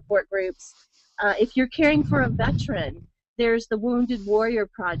different support groups. If you're caring for a veteran, there's the Wounded Warrior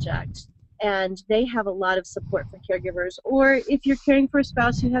Project, and they have a lot of support for caregivers. Or if you're caring for a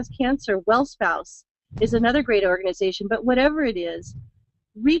spouse who has cancer, Well Spouse is another great organization. But whatever it is,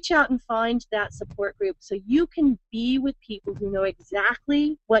 reach out and find that support group so you can be with people who know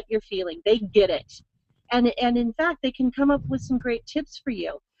exactly what you're feeling. They get it. And in fact, they can come up with some great tips for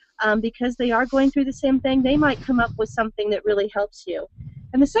you. Because they are going through the same thing, they might come up with something that really helps you.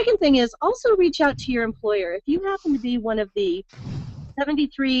 And the second thing is also reach out to your employer. If you happen to be one of the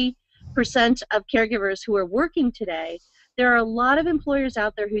 73% of caregivers who are working today, there are a lot of employers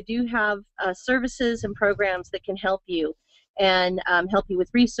out there who do have services and programs that can help you, and help you with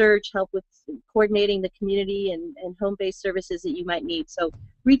research, help with coordinating the community and home-based services that you might need. So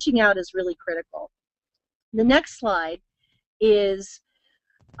reaching out is really critical. The next slide is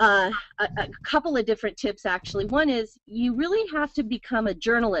a couple of different tips, actually. One is you really have to become a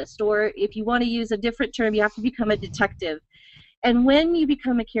journalist, or if you want to use a different term, you have to become a detective. And when you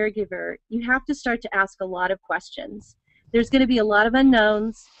become a caregiver, you have to start to ask a lot of questions. There's going to be a lot of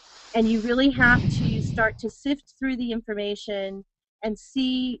unknowns, and you really have to start to sift through the information and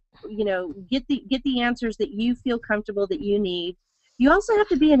see, get the answers that you feel comfortable that you need. You also have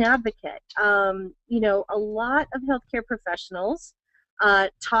to be an advocate. A lot of healthcare professionals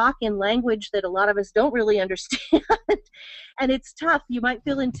talk in language that a lot of us don't really understand, and it's tough. You might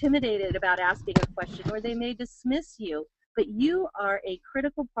feel intimidated about asking a question, or they may dismiss you, but you are a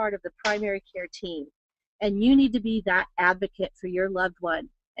critical part of the primary care team, and you need to be that advocate for your loved one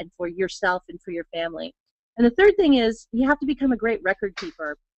and for yourself and for your family. And the third thing is you have to become a great record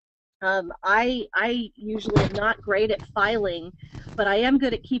keeper. I usually am not great at filing, but I am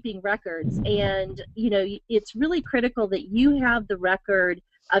good at keeping records. And, it's really critical that you have the record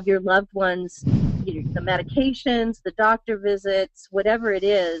of your loved ones, the medications, the doctor visits, whatever it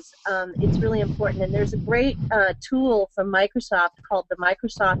is. It's really important. And there's a great tool from Microsoft called the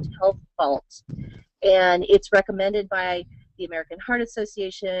Microsoft Health Vault. And it's recommended by the American Heart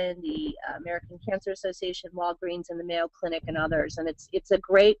Association, the American Cancer Association, Walgreens, and the Mayo Clinic, and others. And it's a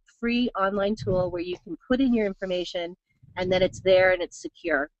great free online tool where you can put in your information, and then it's there and it's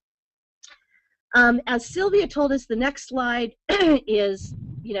secure. As Sylvia told us, the next slide is,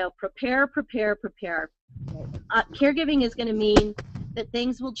 prepare, prepare, prepare. Caregiving is going to mean that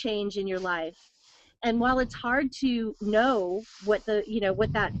things will change in your life. And while it's hard to know what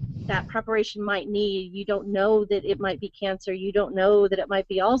that preparation might need, you don't know that it might be cancer, you don't know that it might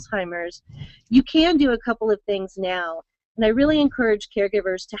be Alzheimer's, you can do a couple of things now. And I really encourage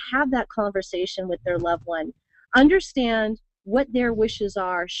caregivers to have that conversation with their loved one. Understand what their wishes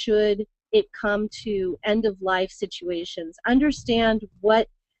are should it come to end-of-life situations. Understand what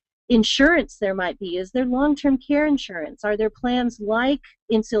insurance there might be. Is there long-term care insurance? Are there plans like,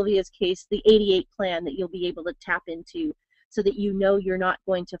 in Sylvia's case, the 88 plan that you'll be able to tap into so that you know you're not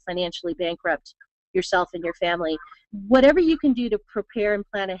going to financially bankrupt yourself and your family? Whatever you can do to prepare and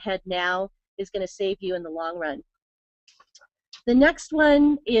plan ahead now is going to save you in the long run. The next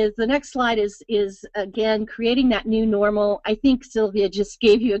slide is again, creating that new normal. I think Sylvia just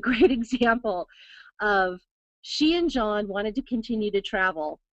gave you a great example of she and John wanted to continue to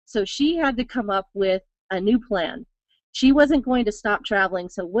travel. So she had to come up with a new plan. She wasn't going to stop traveling,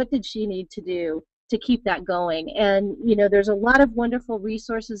 so what did she need to do to keep that going? And, there's a lot of wonderful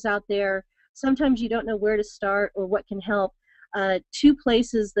resources out there. Sometimes you don't know where to start or what can help. Two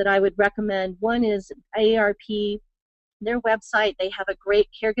places that I would recommend. One is AARP, their website. They have a great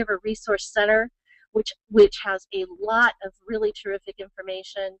caregiver resource center, which has a lot of really terrific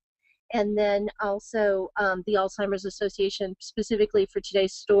information. and then also the Alzheimer's Association, specifically for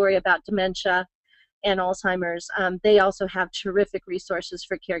today's story about dementia and Alzheimer's. They also have terrific resources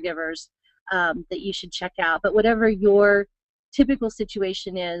for caregivers that you should check out. But whatever your typical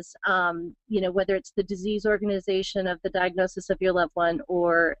situation is, whether it's the disease organization of the diagnosis of your loved one,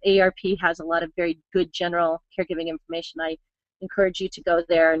 or ARP has a lot of very good general caregiving information. I encourage you to go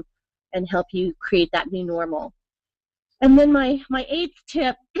there and help you create that new normal. And then my 8th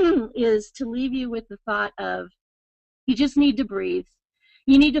tip is to leave you with the thought of, you just need to breathe.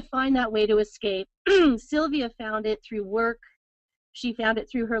 You need to find that way to escape. Sylvia found it through work. She found it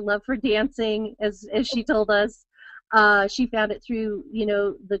through her love for dancing, as she told us. She found it through,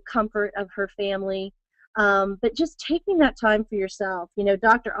 the comfort of her family. But just taking that time for yourself.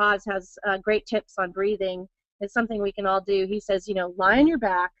 Dr. Oz has great tips on breathing. It's something we can all do. He says, lie on your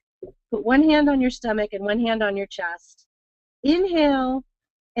back, put one hand on your stomach and one hand on your chest. Inhale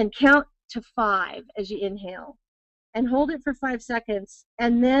and count to 5 as you inhale. And hold it for 5 seconds,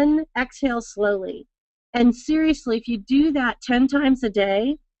 and then exhale slowly. And seriously, if you do that 10 times a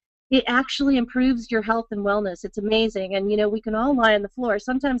day, it actually improves your health and wellness. It's amazing. And, we can all lie on the floor.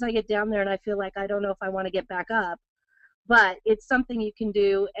 Sometimes I get down there and I feel like I don't know if I want to get back up. But it's something you can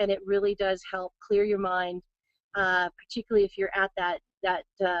do, and it really does help clear your mind, particularly if you're at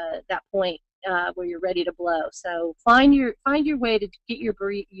that point where you're ready to blow. So find your way to get your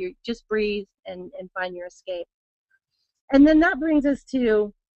just breathe and find your escape. And then that brings us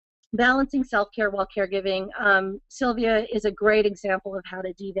to balancing self-care while caregiving. Sylvia is a great example of how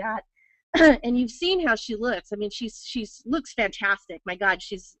to do that. And you've seen how she looks. I mean, she looks fantastic. My God,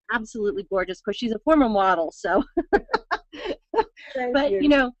 she's absolutely gorgeous. Of course, she's a former model, so. But,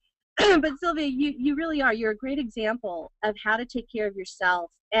 but Sylvia, you really are. You're a great example of how to take care of yourself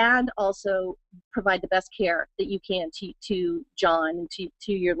and also provide the best care that you can to John and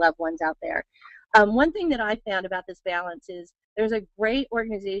to your loved ones out there. One thing that I found about this balance is there's a great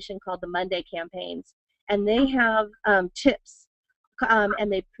organization called the Monday Campaigns, and they have tips,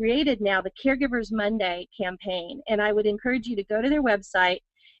 and they've created now the Caregivers Monday campaign, and I would encourage you to go to their website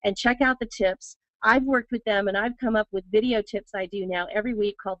and check out the tips. I've worked with them, and I've come up with video tips I do now every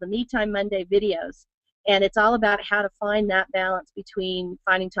week called the Me Time Monday videos, and it's all about how to find that balance between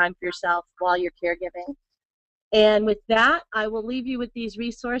finding time for yourself while you're caregiving. And with that, I will leave you with these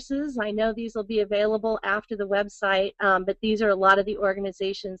resources. I know these will be available after the website, but these are a lot of the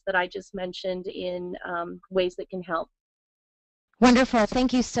organizations that I just mentioned in ways that can help. Wonderful.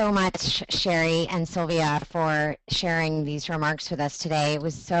 Thank you so much, Sherri and Sylvia, for sharing these remarks with us today. It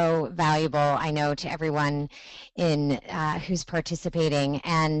was so valuable, I know, to everyone who's participating.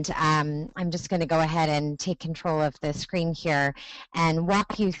 And I'm just going to go ahead and take control of the screen here and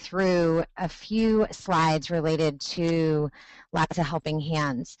walk you through a few slides related to Lotsa Helping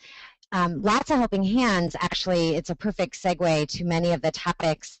Hands. Lotsa Helping Hands, actually, it's a perfect segue to many of the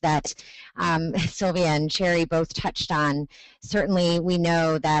topics that Sylvia and Sherri both touched on. Certainly, we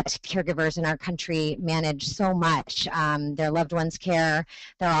know that caregivers in our country manage so much. Their loved ones' care.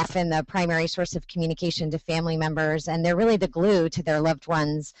 They're often the primary source of communication to family members, and they're really the glue to their loved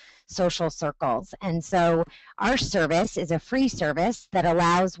ones' social circles. And so our service is a free service that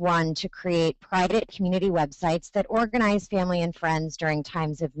allows one to create private community websites that organize family and friends during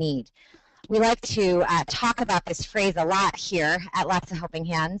times of need. We like to talk about this phrase a lot here at Lotsa Helping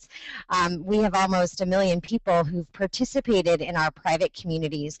Hands. We have almost 1 million people who've participated in our private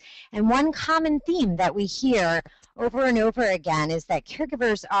communities, and one common theme that we hear over and over again is that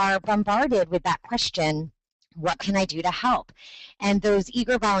caregivers are bombarded with that question, what can I do to help? And those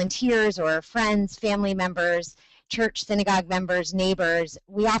eager volunteers or friends, family members, church, synagogue members, neighbors,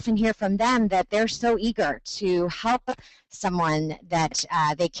 we often hear from them that they're so eager to help someone that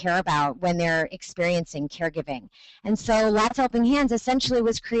they care about when they're experiencing caregiving. And so Lotsa Helping Hands essentially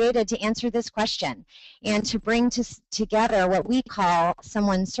was created to answer this question and to bring together what we call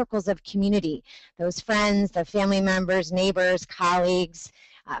someone's circles of community, those friends, the family members, neighbors, colleagues,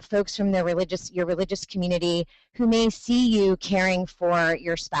 folks from your religious community who may see you caring for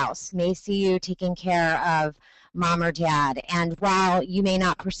your spouse, may see you taking care of mom or dad. And while you may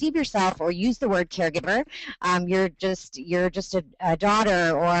not perceive yourself or use the word caregiver, you're just a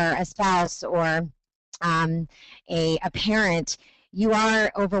daughter or a spouse or a parent, you are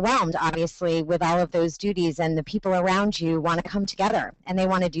overwhelmed, obviously, with all of those duties, and the people around you want to come together, and they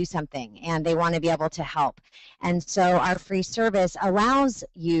want to do something, and they want to be able to help. And so our free service allows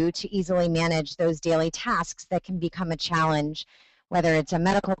you to easily manage those daily tasks that can become a challenge, whether it's a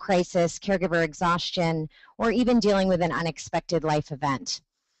medical crisis, caregiver exhaustion, or even dealing with an unexpected life event.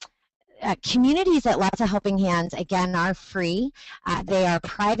 communities at Lotsa Helping Hands, again, are free. They are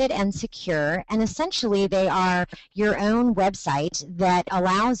private and secure, and essentially they are your own website that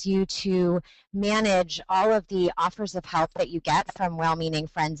allows you to manage all of the offers of help that you get from well-meaning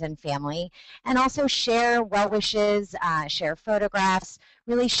friends and family, and also share well wishes, share photographs,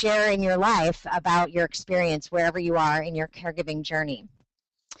 really share in your life about your experience wherever you are in your caregiving journey.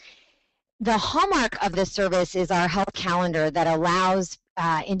 The hallmark of this service is our help calendar that allows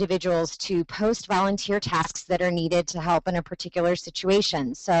individuals to post volunteer tasks that are needed to help in a particular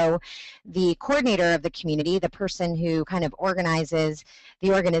situation. So the coordinator of the community, the person who kind of organizes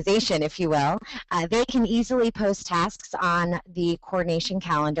the organization, if you will, they can easily post tasks on the coordination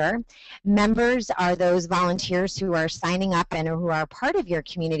calendar. Members are those volunteers who are signing up and who are part of your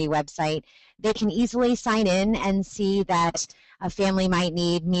community website. They can easily sign in and see that a family might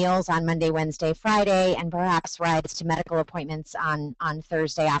need meals on Monday, Wednesday, Friday, and perhaps rides to medical appointments on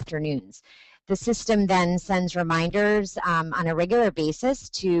Thursday afternoons. The system then sends reminders on a regular basis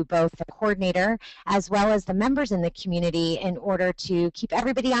to both the coordinator as well as the members in the community in order to keep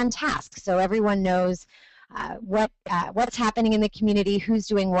everybody on task, so everyone knows what's happening in the community, who's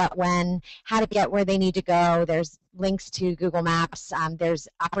doing what when, how to get where they need to go. There's links to Google Maps. There's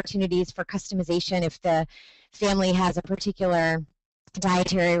opportunities for customization if the family has a particular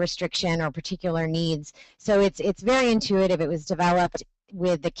dietary restriction or particular needs. So it's very intuitive. It was developed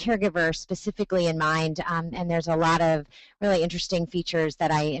with the caregiver specifically in mind, and there's a lot of really interesting features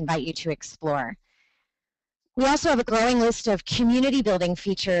that I invite you to explore. We also have a growing list of community building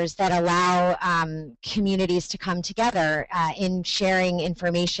features that allow communities to come together in sharing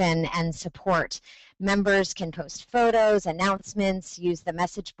information and support. Members can post photos, announcements, use the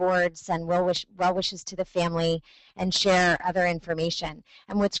message board, send well wishes to the family, and share other information.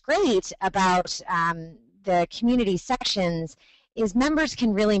 And what's great about the community sections is members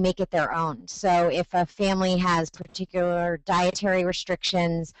can really make it their own. So if a family has particular dietary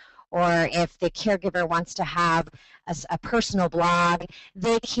restrictions, or if the caregiver wants to have a personal blog,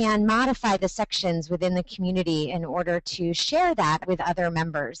 they can modify the sections within the community in order to share that with other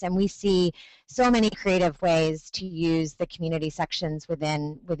members. And we see so many creative ways to use the community sections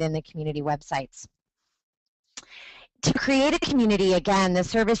within the community websites. To create a community, again, the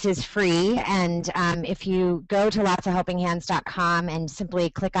service is free, and if you go to lotsahelpinghands.com and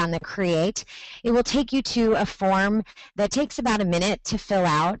simply click on the Create, it will take you to a form that takes about a minute to fill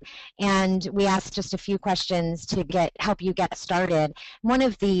out, and we ask just a few questions to help you get started. One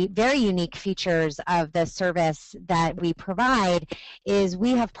of the very unique features of the service that we provide is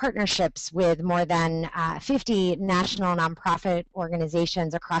we have partnerships with more than 50 national nonprofit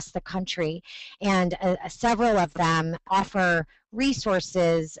organizations across the country, and several of them offer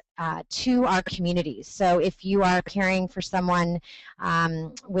resources to our communities. So if you are caring for someone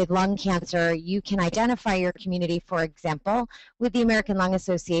with lung cancer, you can identify your community, for example, with the American Lung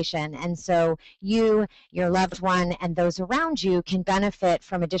Association. And so you, your loved one, and those around you can benefit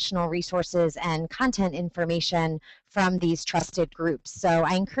from additional resources and content information from these trusted groups. So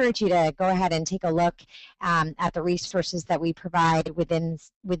I encourage you to go ahead and take a look at the resources that we provide within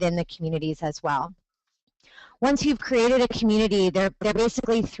the communities as well. Once you've created a community, there are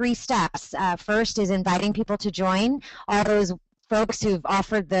basically 3 steps. First is inviting people to join. All those folks who've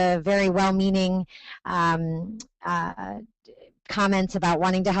offered the very well-meaning comments about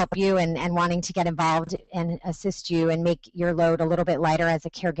wanting to help you and wanting to get involved and assist you and make your load a little bit lighter as a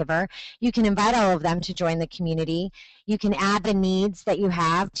caregiver. You can invite all of them to join the community. You can add the needs that you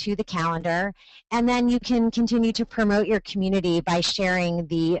have to the calendar, and then you can continue to promote your community by sharing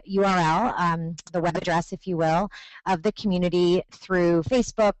the URL, the web address, if you will, of the community through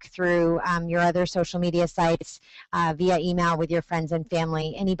Facebook, through your other social media sites, via email with your friends and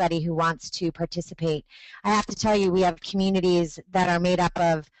family, anybody who wants to participate. I have to tell you, we have communities that are made up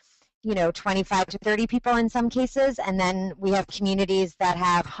of 25 to 30 people in some cases, and then we have communities that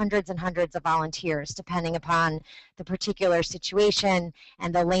have hundreds and hundreds of volunteers, depending upon the particular situation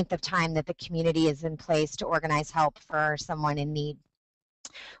and the length of time that the community is in place to organize help for someone in need.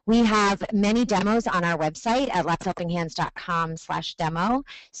 We have many demos on our website at lotsahelpinghands.com/demo,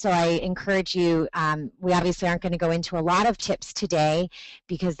 so I encourage you, we obviously aren't going to go into a lot of tips today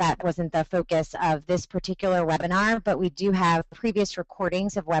because that wasn't the focus of this particular webinar, but we do have previous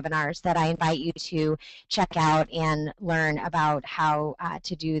recordings of webinars that I invite you to check out and learn about how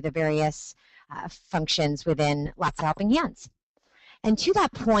to do the various functions within Lotsa Helping Hands. And to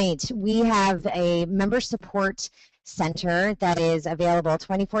that point, we have a member support center that is available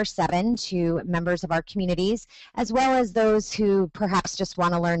 24/7 to members of our communities, as well as those who perhaps just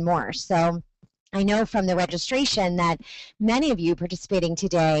want to learn more. So I know from the registration that many of you participating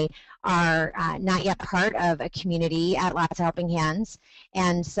today are not yet part of a community at Lotsa Helping Hands.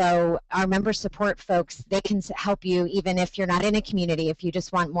 And so our member support folks, they can help you even if you're not in a community. If you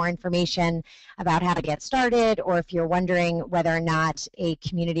just want more information about how to get started, or if you're wondering whether or not a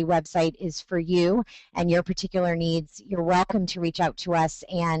community website is for you and your particular needs, you're welcome to reach out to us,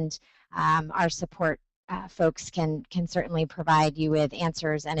 and our support folks can certainly provide you with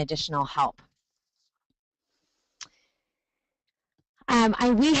answers and additional help.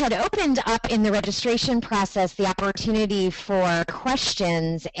 We had opened up in the registration process the opportunity for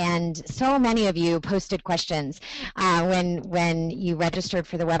questions, and so many of you posted questions when you registered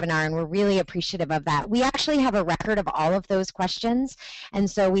for the webinar, and we're really appreciative of that. We actually have a record of all of those questions, and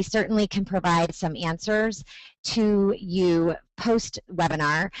so we certainly can provide some answers to you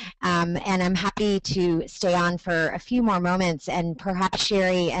post-webinar, and I'm happy to stay on for a few more moments, and perhaps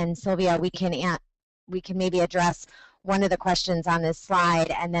Sherri and Sylvia, we can maybe address one of the questions on this slide,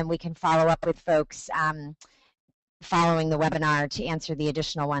 and then we can follow up with folks following the webinar to answer the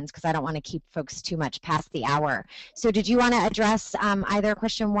additional ones, because I don't want to keep folks too much past the hour. So did you want to address either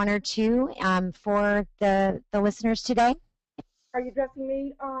question 1 or 2 for the listeners today? Are you addressing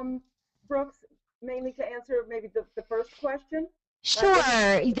me, Brooks, mainly to answer maybe the first question? Sure.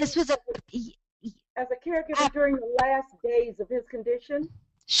 This was as a caregiver during the last days of his condition?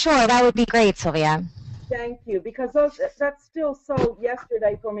 Sure, that would be great, Sylvia. Thank you, because that's still so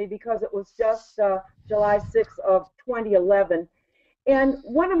yesterday for me, because it was just July 6th of 2011. And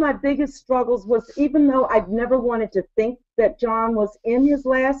one of my biggest struggles was, even though I'd never wanted to think that John was in his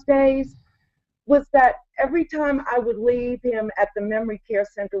last days, was that every time I would leave him at the memory care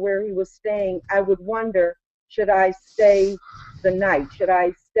center where he was staying, I would wonder, should I stay the night? Should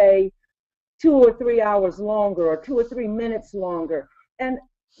I stay 2 or 3 hours longer, or 2 or 3 minutes longer? And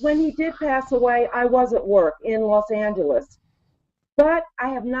when he did pass away, I was at work in Los Angeles. But I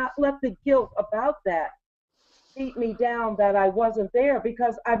have not let the guilt about that beat me down that I wasn't there,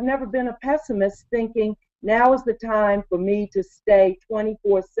 because I've never been a pessimist thinking now is the time for me to stay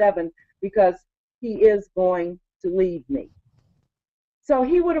 24/7 because he is going to leave me. So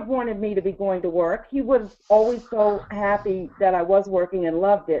he would have wanted me to be going to work. He was always so happy that I was working and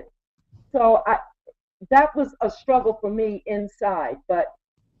loved it. So that was a struggle for me inside, but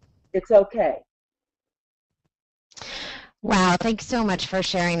it's okay. Wow, thanks so much for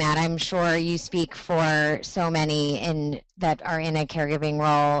sharing that. I'm sure you speak for so many that are in a caregiving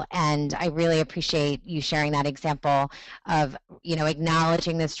role, and I really appreciate you sharing that example of,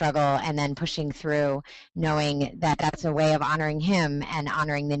 acknowledging the struggle and then pushing through, knowing that that's a way of honoring him and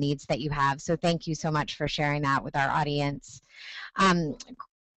honoring the needs that you have. So thank you so much for sharing that with our audience.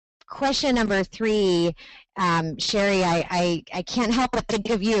 Question number 3, Sherri, I can't help but think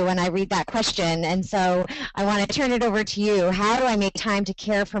of you when I read that question, and so I want to turn it over to you. How do I make time to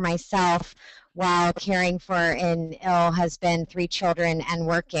care for myself while caring for an ill husband, 3 children, and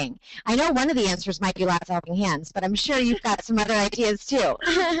working? I know one of the answers might be Lotsa Helping Hands, but I'm sure you've got some other ideas too.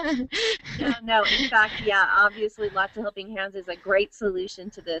 No, in fact, yeah, obviously Lotsa Helping Hands is a great solution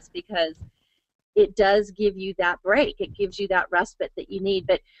to this, because it does give you that break. It gives you that respite that you need.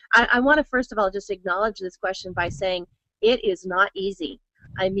 But I want to first of all just acknowledge this question by saying it is not easy.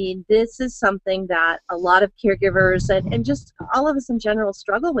 I mean, this is something that a lot of caregivers and just all of us in general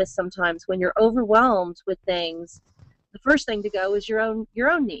struggle with sometimes. When you're overwhelmed with things, the first thing to go is your own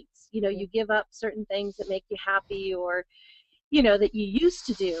needs. You give up certain things that make you happy, or that you used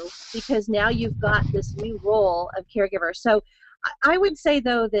to do, because now you've got this new role of caregiver. So I would say,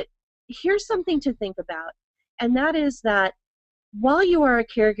 though, that here's something to think about, and that is that while you are a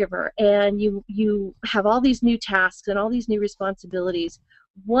caregiver and you have all these new tasks and all these new responsibilities,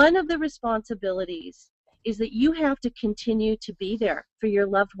 one of the responsibilities is that you have to continue to be there for your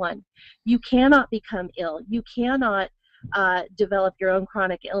loved one. You cannot become ill. You cannot develop your own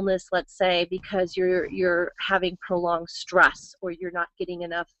chronic illness, let's say, because you're having prolonged stress, or you're not getting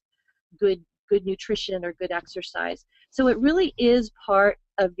enough good nutrition or good exercise. So it really is part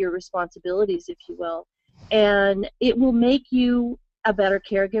of your responsibilities, if you will, and it will make you a better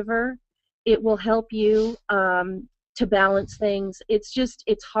caregiver. It will help you to balance things.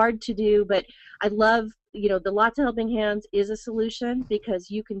 It's hard to do, but I love, the Lotsa Helping Hands is a solution, because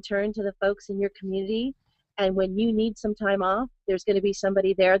you can turn to the folks in your community, and when you need some time off, there's going to be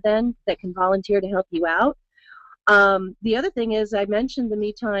somebody there then that can volunteer to help you out. The other thing is, I mentioned the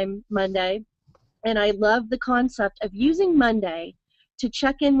Me Time Monday, and I love the concept of using Monday to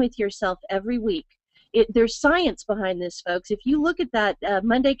check in with yourself every week. There's science behind this, folks. If you look at that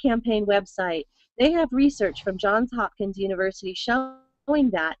Monday Campaign website, they have research from Johns Hopkins University showing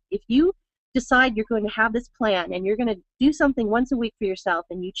that if you decide you're going to have this plan and you're going to do something once a week for yourself,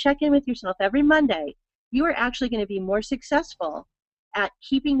 and you check in with yourself every Monday, you are actually going to be more successful at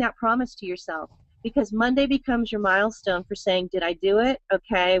keeping that promise to yourself, because Monday becomes your milestone for saying, did I do it?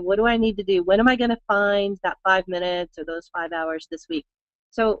 Okay, what do I need to do? When am I going to find that 5 minutes or those 5 hours this week?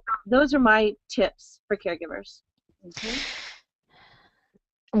 So those are my tips for caregivers.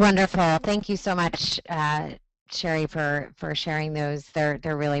 Wonderful. Thank you so much, Sherri, for sharing those. They're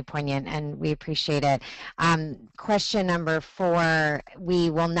really poignant, and we appreciate it. Question number 4, we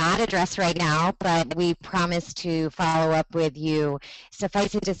will not address right now, but we promise to follow up with you.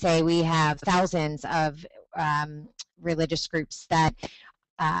 Suffice it to say, we have thousands of religious groups that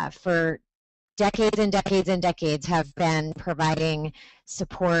for decades and decades and decades have been providing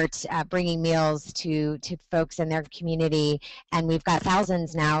support, bringing meals to folks in their community, and we've got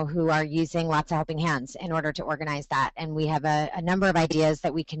thousands now who are using Lotsa Helping Hands in order to organize that, and we have a number of ideas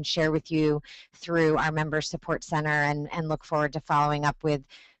that we can share with you through our member support center, and look forward to following up with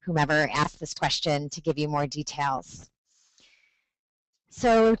whomever asked this question to give you more details.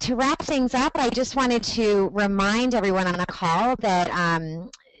 So to wrap things up, I just wanted to remind everyone on the call that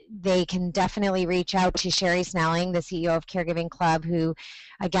they can definitely reach out to Sherri Snelling, the CEO of Caregiving Club, who,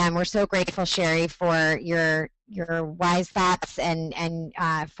 again, we're so grateful, Sherri, for your wise thoughts and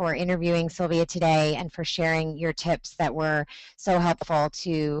for interviewing Sylvia today, and for sharing your tips that were so helpful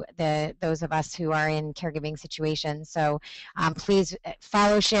to those of us who are in caregiving situations. So please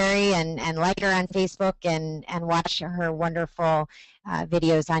follow Sherri and like her on Facebook, and watch her wonderful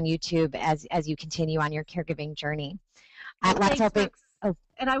videos on YouTube as you continue on your caregiving journey. Let's help it. Oh.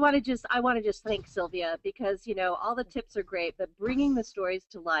 And I want to just thank Sylvia, because, you know, all the tips are great, but bringing the stories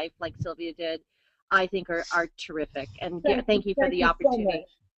to life like Sylvia did, I think are terrific. And thank you for the opportunity.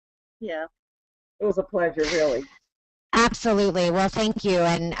 Yeah. It was a pleasure, really. Absolutely. Well, thank you.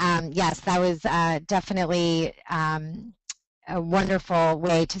 And yes, that was definitely a wonderful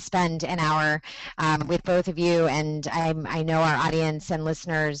way to spend an hour with both of you, and I know our audience and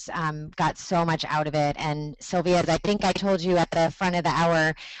listeners got so much out of it. And Sylvia, as I think I told you at the front of the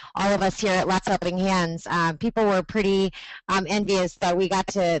hour, all of us here at Lotsa Helping Hands, people were pretty envious that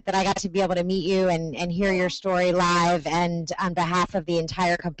I got to be able to meet you and hear your story live. And on behalf of the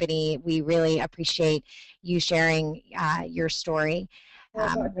entire company, we really appreciate you sharing your story.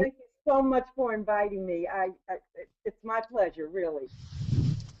 Thank you so much for inviting me. It's my pleasure, really.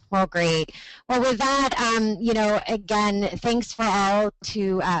 Well, great. Well, with that, you know, again, thanks for all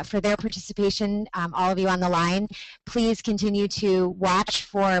for their participation, all of you on the line. Please continue to watch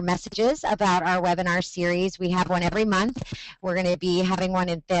for messages about our webinar series. We have one every month. We're going to be having one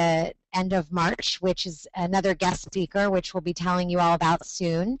at the end of March, which is another guest speaker, which we'll be telling you all about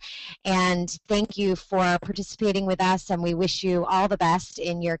soon. And thank you for participating with us, and we wish you all the best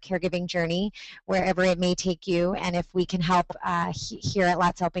in your caregiving journey, wherever it may take you. And if we can help here at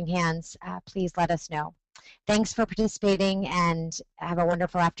Lotsa Helping Hands, please let us know. Thanks for participating, and have a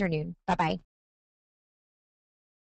wonderful afternoon. Bye-bye.